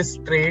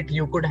biggest trait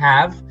you could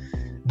have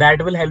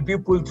that will help you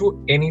pull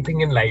through anything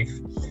in life.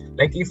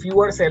 Like if you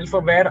are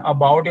self-aware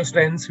about your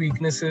strengths,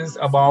 weaknesses,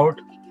 about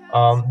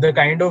the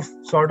kind of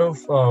sort of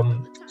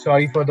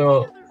sorry for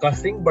the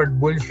cussing, but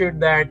bullshit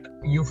that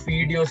you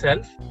feed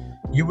yourself,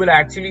 you will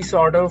actually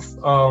sort of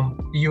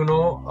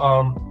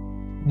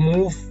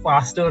move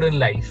faster in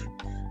life.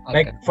 Okay.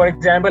 Like for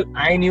example,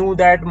 I knew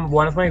that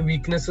one of my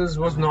weaknesses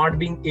was not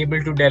being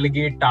able to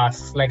delegate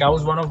tasks. Like I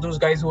was one of those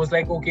guys who was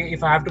like, okay,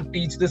 if I have to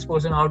teach this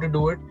person how to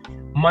do it,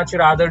 much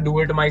rather do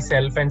it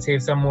myself and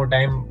save some more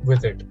time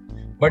with it.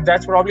 But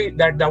that's probably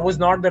that was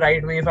not the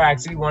right way if I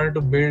actually wanted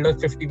to build a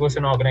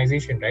 50%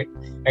 organization, right?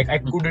 Like I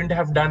couldn't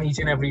have done each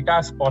and every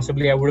task.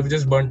 Possibly I would have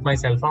just burnt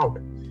myself out.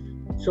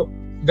 So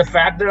the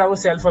fact that I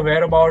was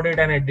self-aware about it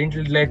and I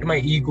didn't let my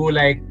ego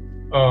like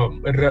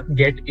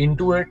get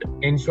into it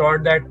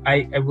ensured that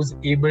I was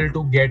able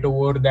to get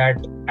over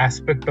that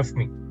aspect of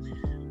me.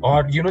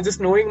 Or just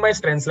knowing my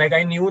strengths. Like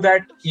I knew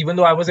that even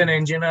though I was an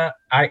engineer,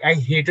 I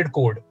hated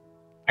code.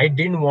 I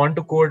didn't want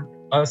to code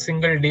a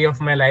single day of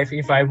my life.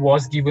 If I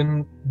was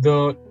given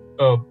the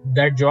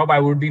that job, I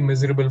would be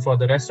miserable for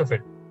the rest of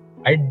it.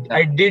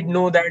 I did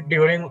know that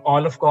during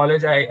all of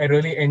college, I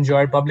really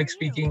enjoyed public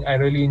speaking. I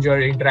really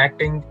enjoyed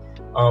interacting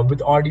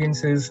with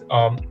audiences.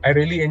 I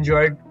really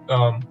enjoyed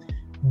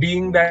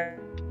being that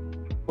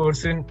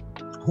person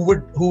who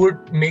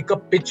would make a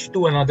pitch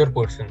to another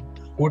person,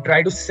 who would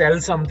try to sell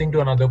something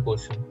to another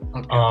person,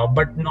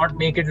 but not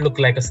make it look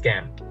like a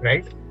scam,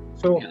 right?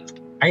 So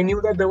I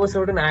knew that there were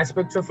certain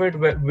aspects of it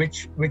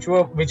which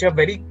are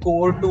very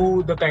core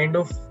to the kind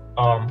of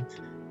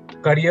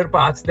career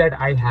paths that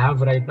I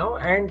have right now,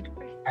 and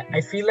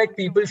I feel like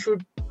people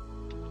should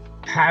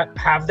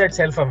have that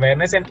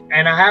self-awareness, and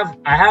I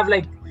have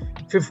like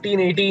 15,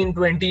 18,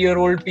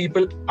 20-year-old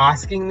people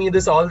asking me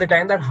this all the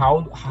time, that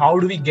how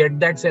do we get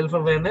that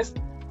self-awareness?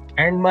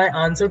 And my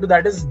answer to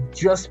that is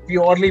just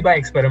purely by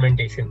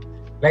experimentation.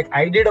 Like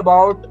I did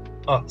about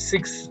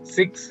six,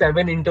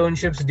 7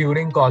 internships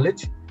during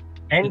college,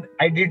 and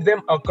I did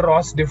them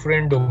across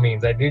different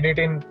domains. I did it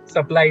in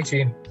supply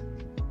chain,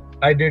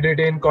 I did it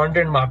in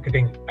content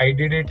marketing, I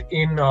did it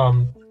in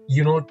those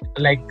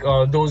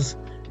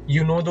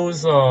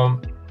those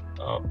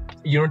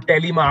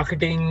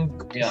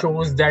telemarketing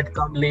shows that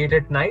come late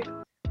at night.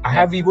 I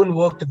have even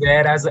worked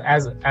there as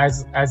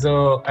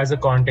a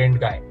content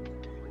guy,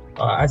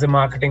 as a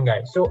marketing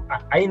guy. So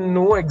I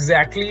know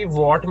exactly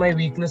what my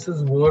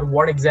weaknesses were,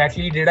 what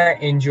exactly did I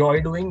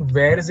enjoy doing,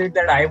 where is it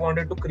that I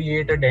wanted to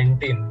create a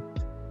dent in.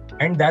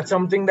 And that's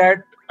something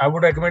that I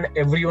would recommend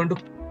everyone to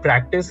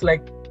practice.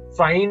 Like,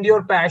 find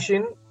your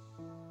passion,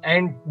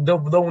 and the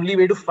only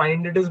way to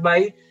find it is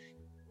by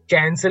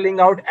canceling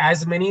out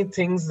as many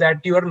things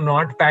that you are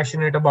not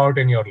passionate about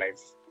in your life.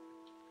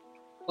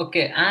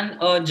 Okay,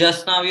 and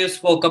just now you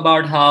spoke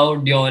about how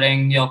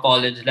during your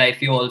college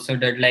life you also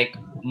did like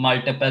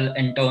multiple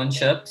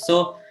internships.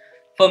 So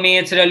for me,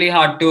 it's really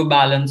hard to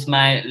balance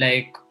my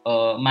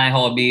my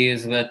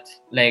hobbies with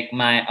like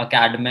my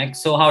academics.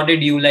 So how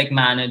did you like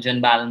manage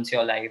and balance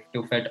your life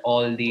to fit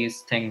all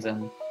these things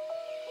in?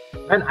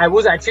 And I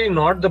was actually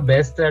not the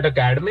best at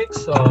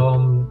academics.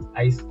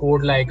 I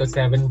scored like a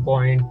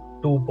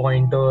 7.2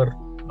 pointer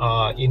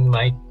in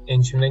my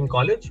engineering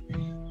college,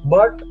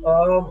 but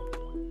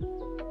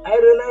I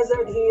realized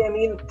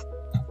that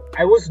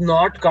I was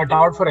not cut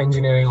out for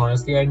engineering,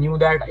 honestly. I knew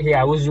that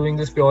I was doing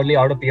this purely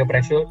out of peer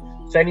pressure.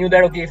 So I knew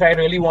that if I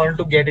really wanted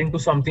to get into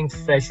something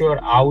fresher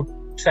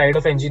outside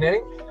of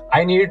engineering,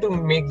 I needed to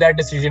make that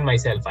decision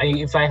myself.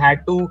 If I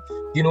had to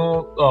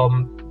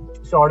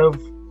sort of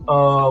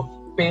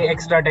pay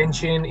extra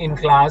attention in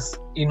class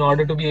in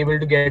order to be able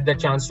to get the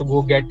chance to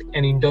go get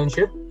an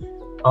internship,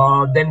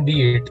 then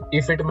be it.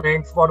 If it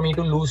meant for me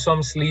to lose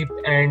some sleep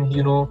and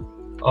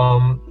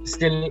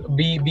still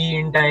be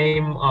in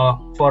time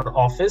for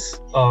office,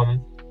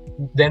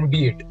 then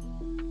be it.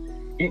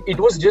 It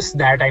was just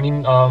that.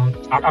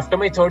 After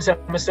my third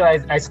semester,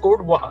 I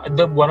scored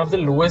one of the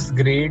lowest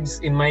grades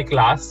in my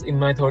class in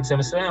my third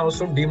semester, and I was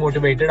so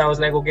demotivated. I was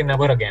like, okay,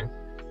 never again.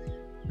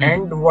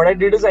 And what I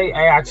did is I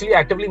actually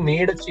actively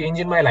made a change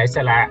in my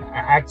lifestyle. I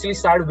actually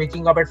started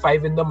waking up at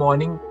 5 in the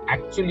morning,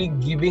 actually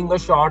giving a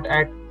shot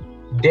at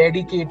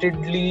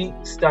dedicatedly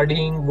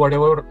studying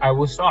whatever I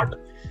was taught.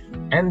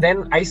 And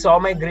then I saw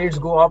my grades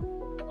go up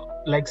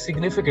like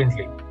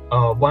significantly.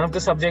 One of the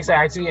subjects I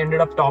actually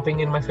ended up topping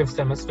in my 5th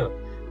semester.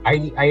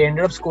 I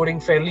ended up scoring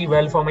fairly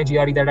well for my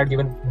GRE that I'd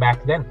given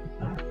back then.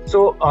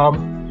 So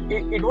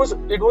it was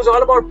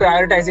all about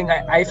prioritizing.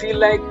 I feel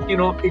like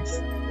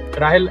it's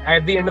Rahul,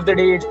 at the end of the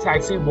day, it's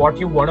actually what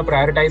you want to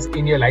prioritize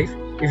in your life.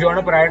 If you want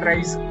to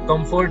prioritize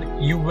comfort,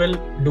 you will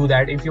do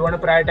that. If you want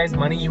to prioritize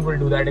money, you will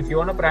do that. If you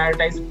want to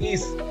prioritize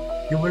peace,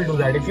 you will do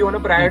that. If you want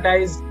to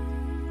prioritize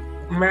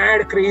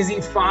mad,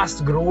 crazy,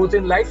 fast growth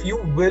in life, you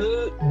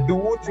will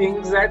do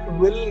things that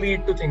will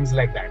lead to things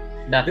like that.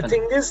 Definitely. The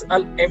thing is,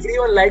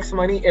 everyone likes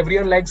money,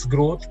 everyone likes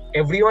growth,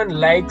 everyone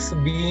likes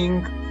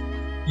being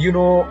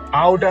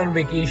out on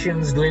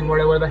vacations, doing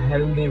whatever the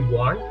hell they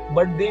want,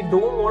 but they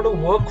don't want to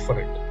work for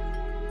it.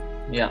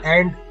 Yeah.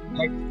 And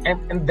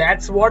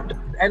that's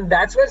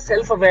where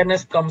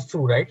self-awareness comes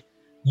through, right?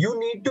 You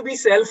need to be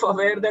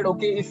self-aware that,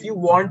 okay, if you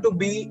want to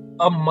be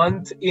a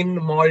month in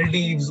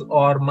Maldives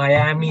or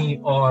Miami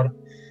or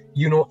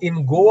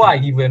in Goa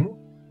even,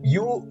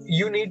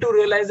 you need to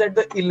realize that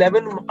the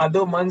 11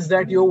 other months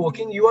that you're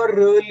working, you are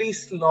really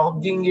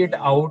slogging it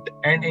out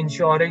and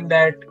ensuring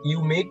that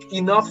you make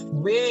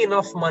way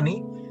enough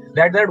money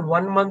that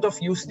 1 month of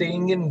you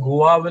staying in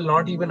Goa will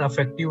not even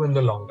affect you in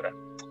the long run.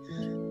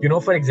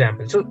 For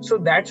example. So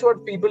that's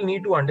what people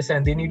need to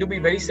understand. They need to be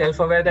very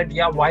self-aware that,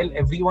 while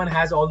everyone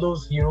has all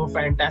those,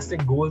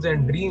 fantastic goals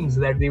and dreams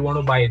that they want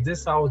to buy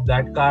this house,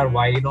 that car,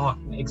 why not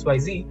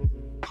XYZ,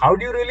 how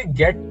do you really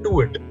get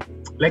to it?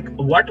 Like,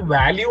 what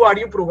value are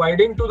you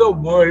providing to the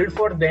world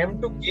for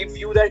them to give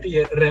you that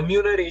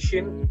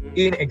remuneration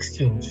in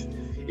exchange?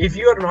 If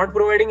you are not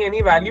providing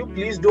any value,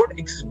 please don't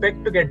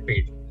expect to get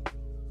paid.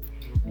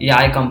 Yeah,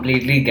 I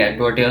completely get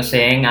what you're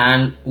saying,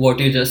 and what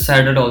you just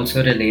said, it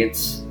also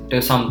relates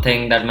to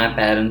something that my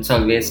parents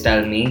always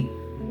tell me.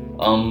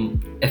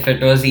 If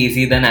it was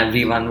easy, then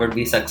everyone would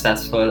be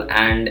successful,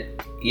 and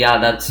yeah,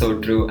 that's so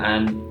true.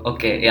 And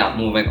okay,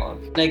 moving on.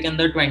 Like in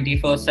the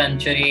 21st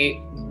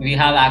century, we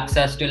have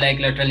access to like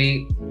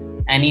literally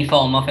any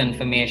form of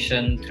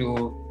information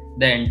through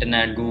the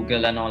internet,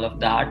 Google, and all of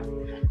that.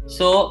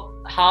 So,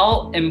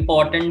 how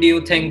important do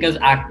you think is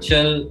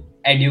actual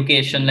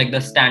education, like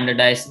the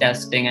standardized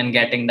testing and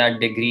getting that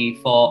degree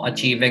for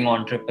achieving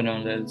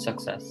entrepreneurial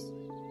success?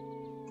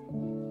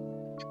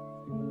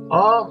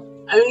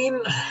 I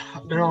mean,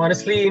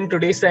 honestly, in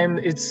today's time,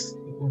 it's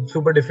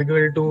super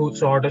difficult to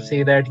sort of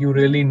say that you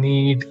really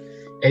need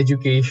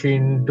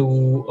education to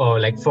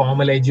like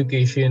formal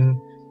education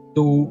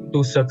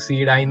to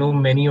succeed. I know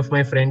many of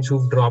my friends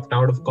who've dropped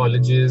out of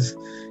colleges,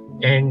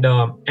 and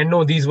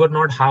no, these were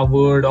not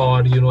Harvard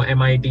or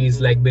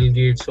MITs like Bill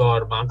Gates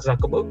or Mark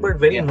Zuckerberg, but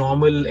very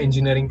normal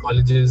engineering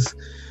colleges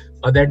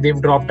that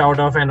they've dropped out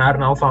of and are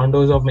now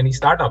founders of many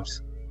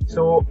startups.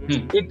 So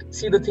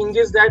the thing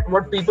is that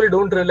what people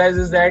don't realize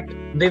is that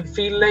they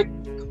feel like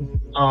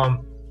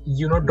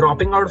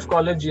dropping out of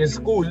college is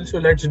cool, so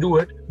let's do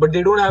it, but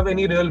they don't have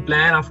any real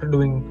plan after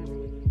doing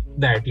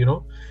that,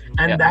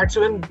 and that's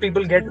when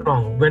people get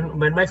wrong.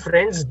 When my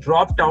friends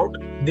dropped out,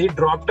 they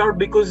dropped out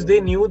because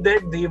they knew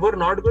that they were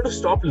not going to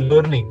stop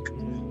learning.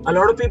 A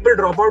lot of people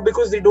drop out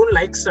because they don't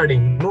like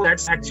studying. No,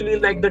 that's actually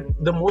like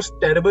the most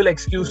terrible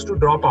excuse to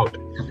drop out.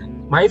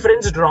 My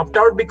friends dropped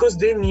out because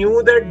they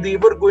knew that they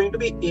were going to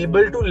be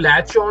able to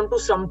latch on to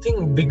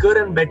something bigger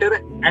and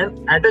better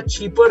and at a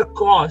cheaper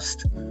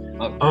cost,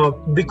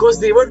 because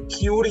they were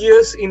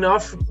curious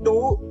enough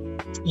to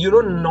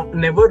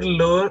never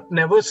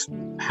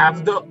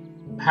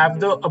have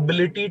the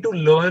ability to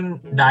learn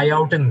die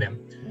out in them.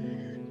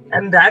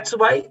 And that's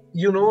why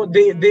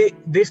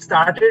they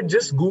started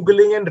just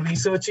Googling and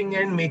researching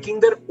and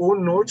making their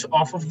own notes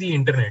off of the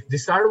internet. They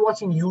started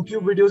watching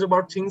YouTube videos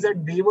about things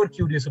that they were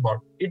curious about.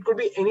 It could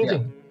be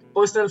anything: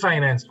 personal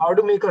finance, how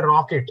to make a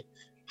rocket,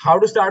 how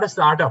to start a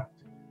startup,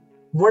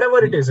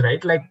 whatever it is,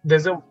 right? Like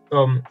there's a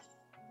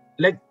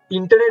like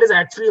internet is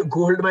actually a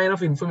gold mine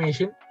of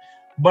information.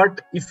 But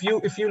if you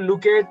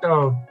look at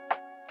I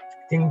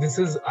think this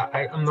is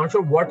I'm not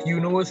sure what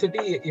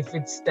university, if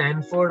it's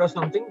Stanford or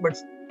something, but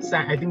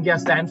I think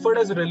Stanford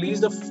has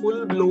released a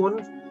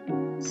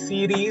full-blown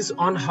series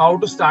on how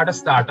to start a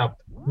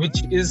startup,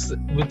 which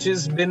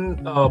has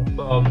been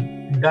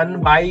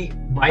done by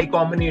Y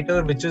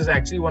Combinator, which is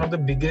actually one of the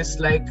biggest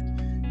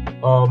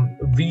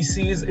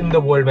VCs in the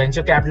world,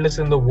 venture capitalists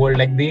in the world.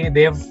 Like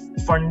they have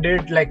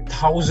funded like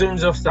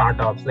thousands of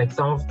startups, like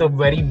some of the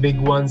very big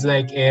ones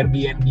like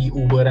Airbnb,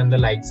 Uber, and the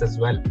likes as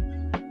well.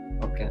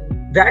 Okay.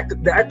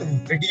 That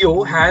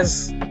video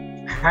has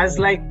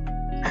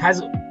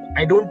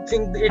I don't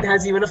think it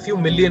has even a few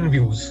million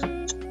views.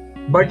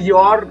 But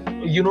your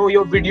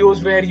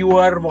videos where you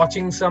are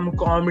watching some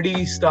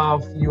comedy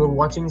stuff, you're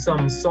watching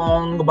some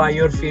song by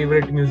your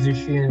favorite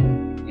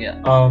musician,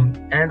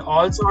 and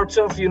all sorts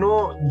of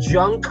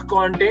junk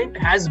content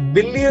has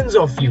billions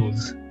of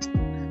views.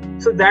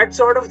 So that's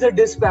sort of the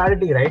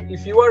disparity, right?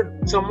 If you are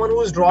someone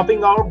who is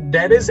dropping out,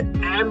 there is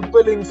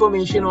ample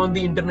information on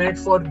the internet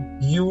for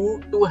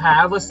you to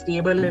have a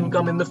stable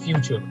income in the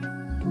future.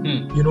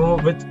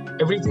 With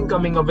everything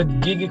coming up,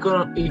 with gig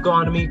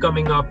economy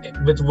coming up,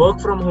 with work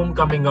from home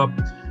coming up,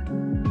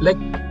 like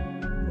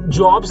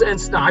jobs and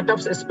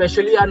startups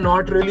especially are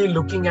not really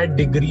looking at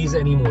degrees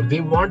anymore.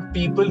 They want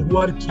people who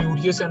are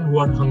curious and who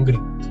are hungry.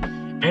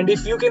 And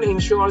if you can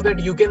ensure that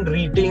you can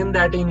retain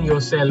that in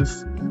yourself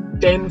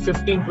 10,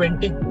 15,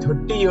 20,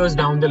 30 years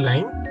down the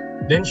line,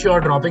 then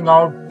sure, dropping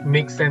out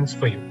makes sense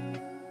for you.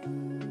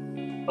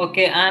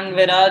 Okay, and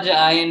Viraj,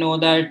 I know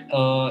that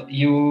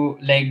you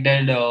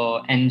did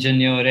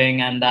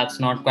engineering, and that's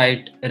not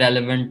quite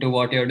relevant to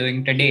what you're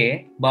doing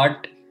today.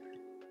 But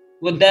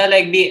would there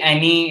be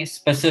any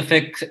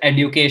specific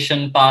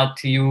education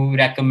path you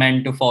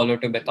recommend to follow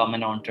to become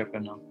an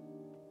entrepreneur?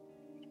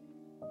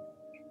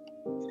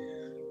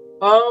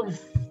 I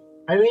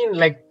mean,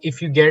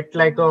 if you get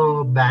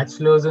a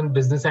bachelor's in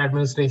business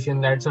administration,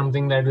 that's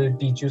something that will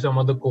teach you some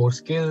of the core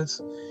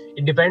skills.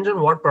 It depends on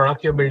what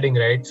product you're building,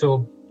 right?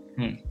 So,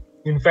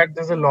 in fact,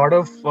 there's a lot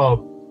of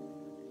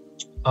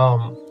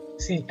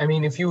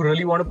if you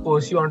really want to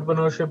pursue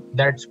entrepreneurship,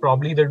 that's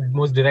probably the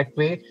most direct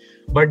way.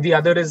 But the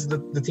other is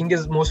the thing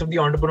is, most of the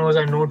entrepreneurs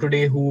I know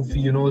today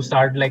who've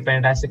started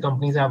fantastic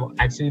companies have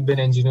actually been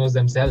engineers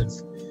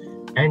themselves.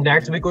 And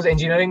that's because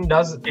engineering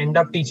does end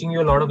up teaching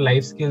you a lot of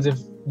life skills if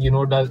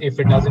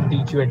it doesn't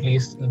teach you at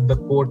least the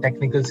core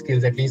technical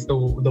skills, at least the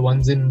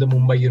ones in the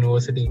Mumbai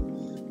University.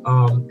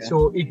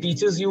 So it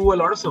teaches you a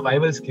lot of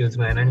survival skills,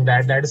 man, and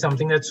that is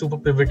something that's super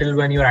pivotal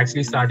when you're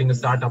actually starting a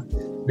startup,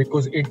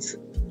 because it's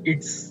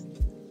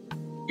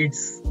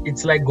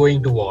like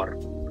going to war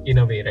in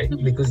a way, right?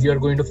 Because you're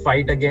going to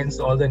fight against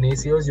all the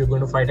naysayers, you're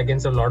going to fight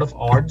against a lot of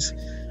odds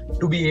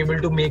to be able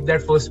to make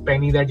that first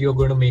penny that you're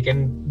going to make,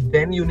 and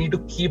then you need to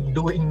keep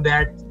doing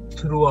that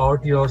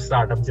throughout your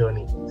startup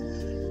journey.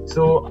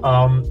 So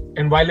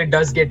and while it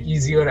does get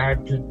easier at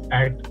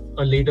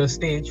a later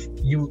stage,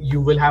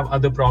 you will have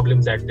other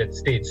problems at that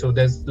stage. So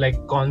there's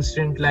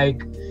constant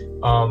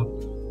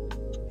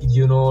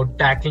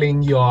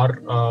tackling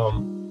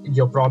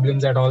your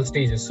problems at all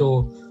stages.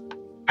 So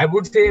I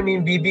would say, I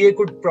mean, BBA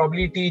could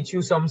probably teach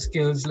you some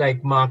skills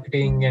like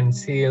marketing and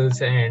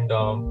sales and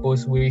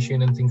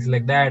persuasion and things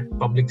like that,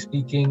 public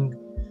speaking.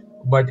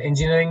 But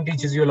engineering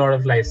teaches you a lot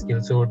of life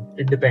skills, so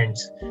it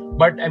depends.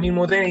 But I mean,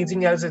 more than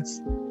anything else, it's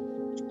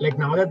like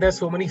now that there's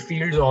so many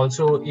fields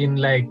also in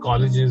like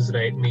colleges,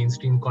 right?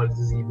 Mainstream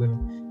colleges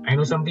even. I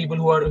know some people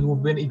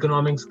who've been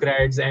economics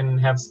grads and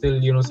have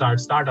still, started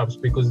startups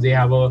because they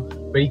have a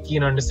very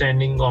keen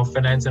understanding of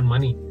finance and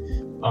money.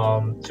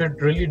 So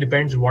it really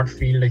depends what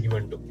field are you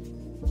into.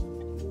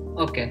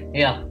 Okay,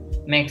 yeah,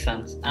 makes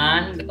sense.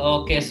 And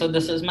okay, so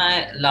this is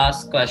my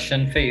last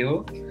question for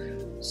you.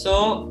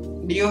 So,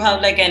 do you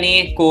have like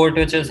any quote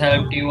which has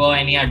helped you, or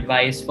any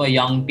advice for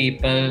young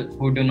people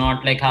who do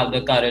not like have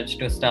the courage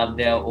to start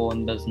their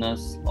own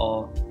business,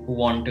 or who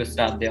want to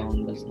start their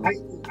own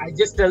business? I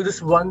just tell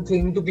this one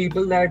thing to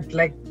people that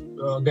like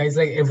guys,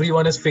 like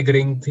everyone is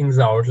figuring things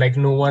out, like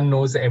no one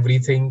knows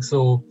everything.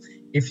 So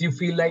if you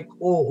feel like,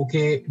 oh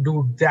okay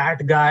dude,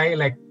 that guy,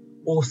 like,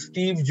 oh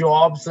Steve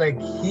Jobs,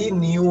 like he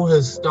knew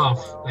his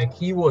stuff, like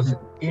he was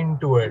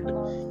into it.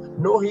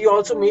 No, he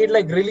also made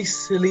like really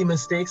silly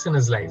mistakes in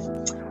his life,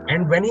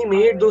 and when he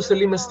made those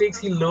silly mistakes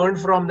he learned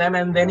from them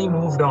and then he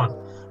moved on.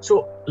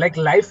 So like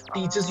life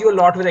teaches you a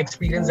lot with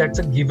experience, that's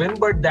a given,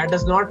 but that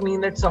does not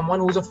mean that someone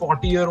who's a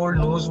 40-year-old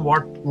knows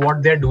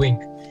what they're doing.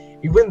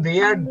 Even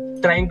they are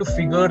trying to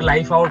figure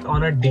life out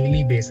on a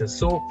daily basis.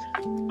 So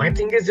my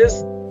thing is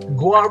just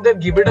go out there,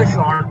 give it a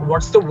shot.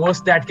 What's the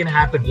worst that can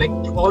happen? Like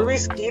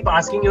always keep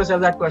asking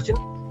yourself that question.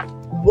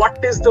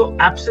 What is the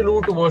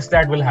absolute worst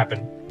that will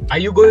happen? Are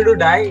you going to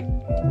die?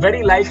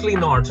 Very likely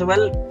not. So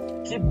well,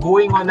 keep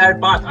going on that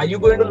path. Are you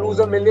going to lose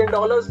 $1 million?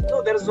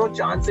 No, there is no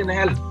chance in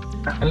hell.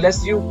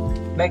 Unless you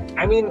like,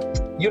 I mean,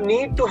 you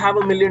need to have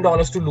 $1 million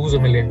to lose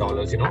 $1 million,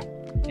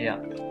 Yeah.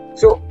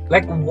 So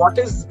like what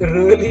is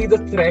really the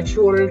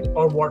threshold,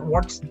 or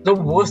what's the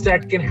worst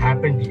that can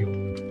happen to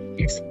you?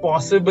 It's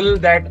possible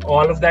that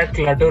all of that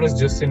clutter is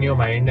just in your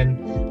mind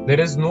and there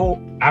is no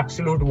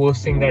absolute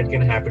worst thing that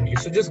can happen to you.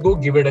 So just go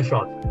give it a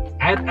shot.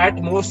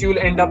 At most you'll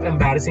end up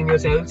embarrassing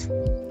yourselves.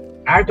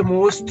 At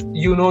most,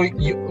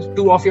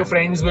 two of your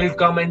friends will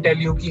come and tell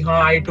you ki,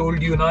 I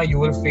told you na, you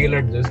will fail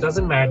at this.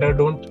 Doesn't matter.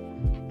 Don't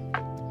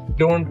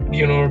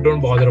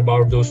bother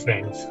about those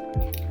friends.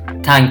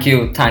 Thank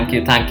you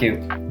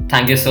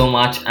so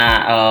much.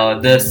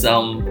 This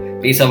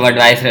piece of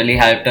advice really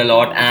helped a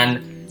lot,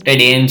 and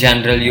today in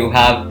general you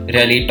have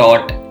really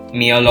taught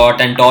me a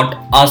lot and taught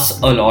us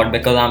a lot,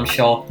 because I'm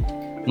sure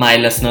my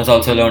listeners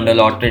also learned a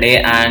lot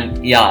today.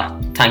 And yeah,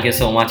 thank you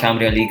so much. I'm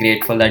really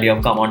grateful that you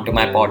have come on to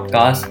my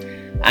podcast.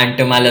 And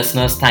to my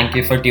listeners, thank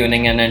you for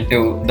tuning in, and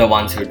to the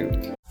ones who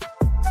do.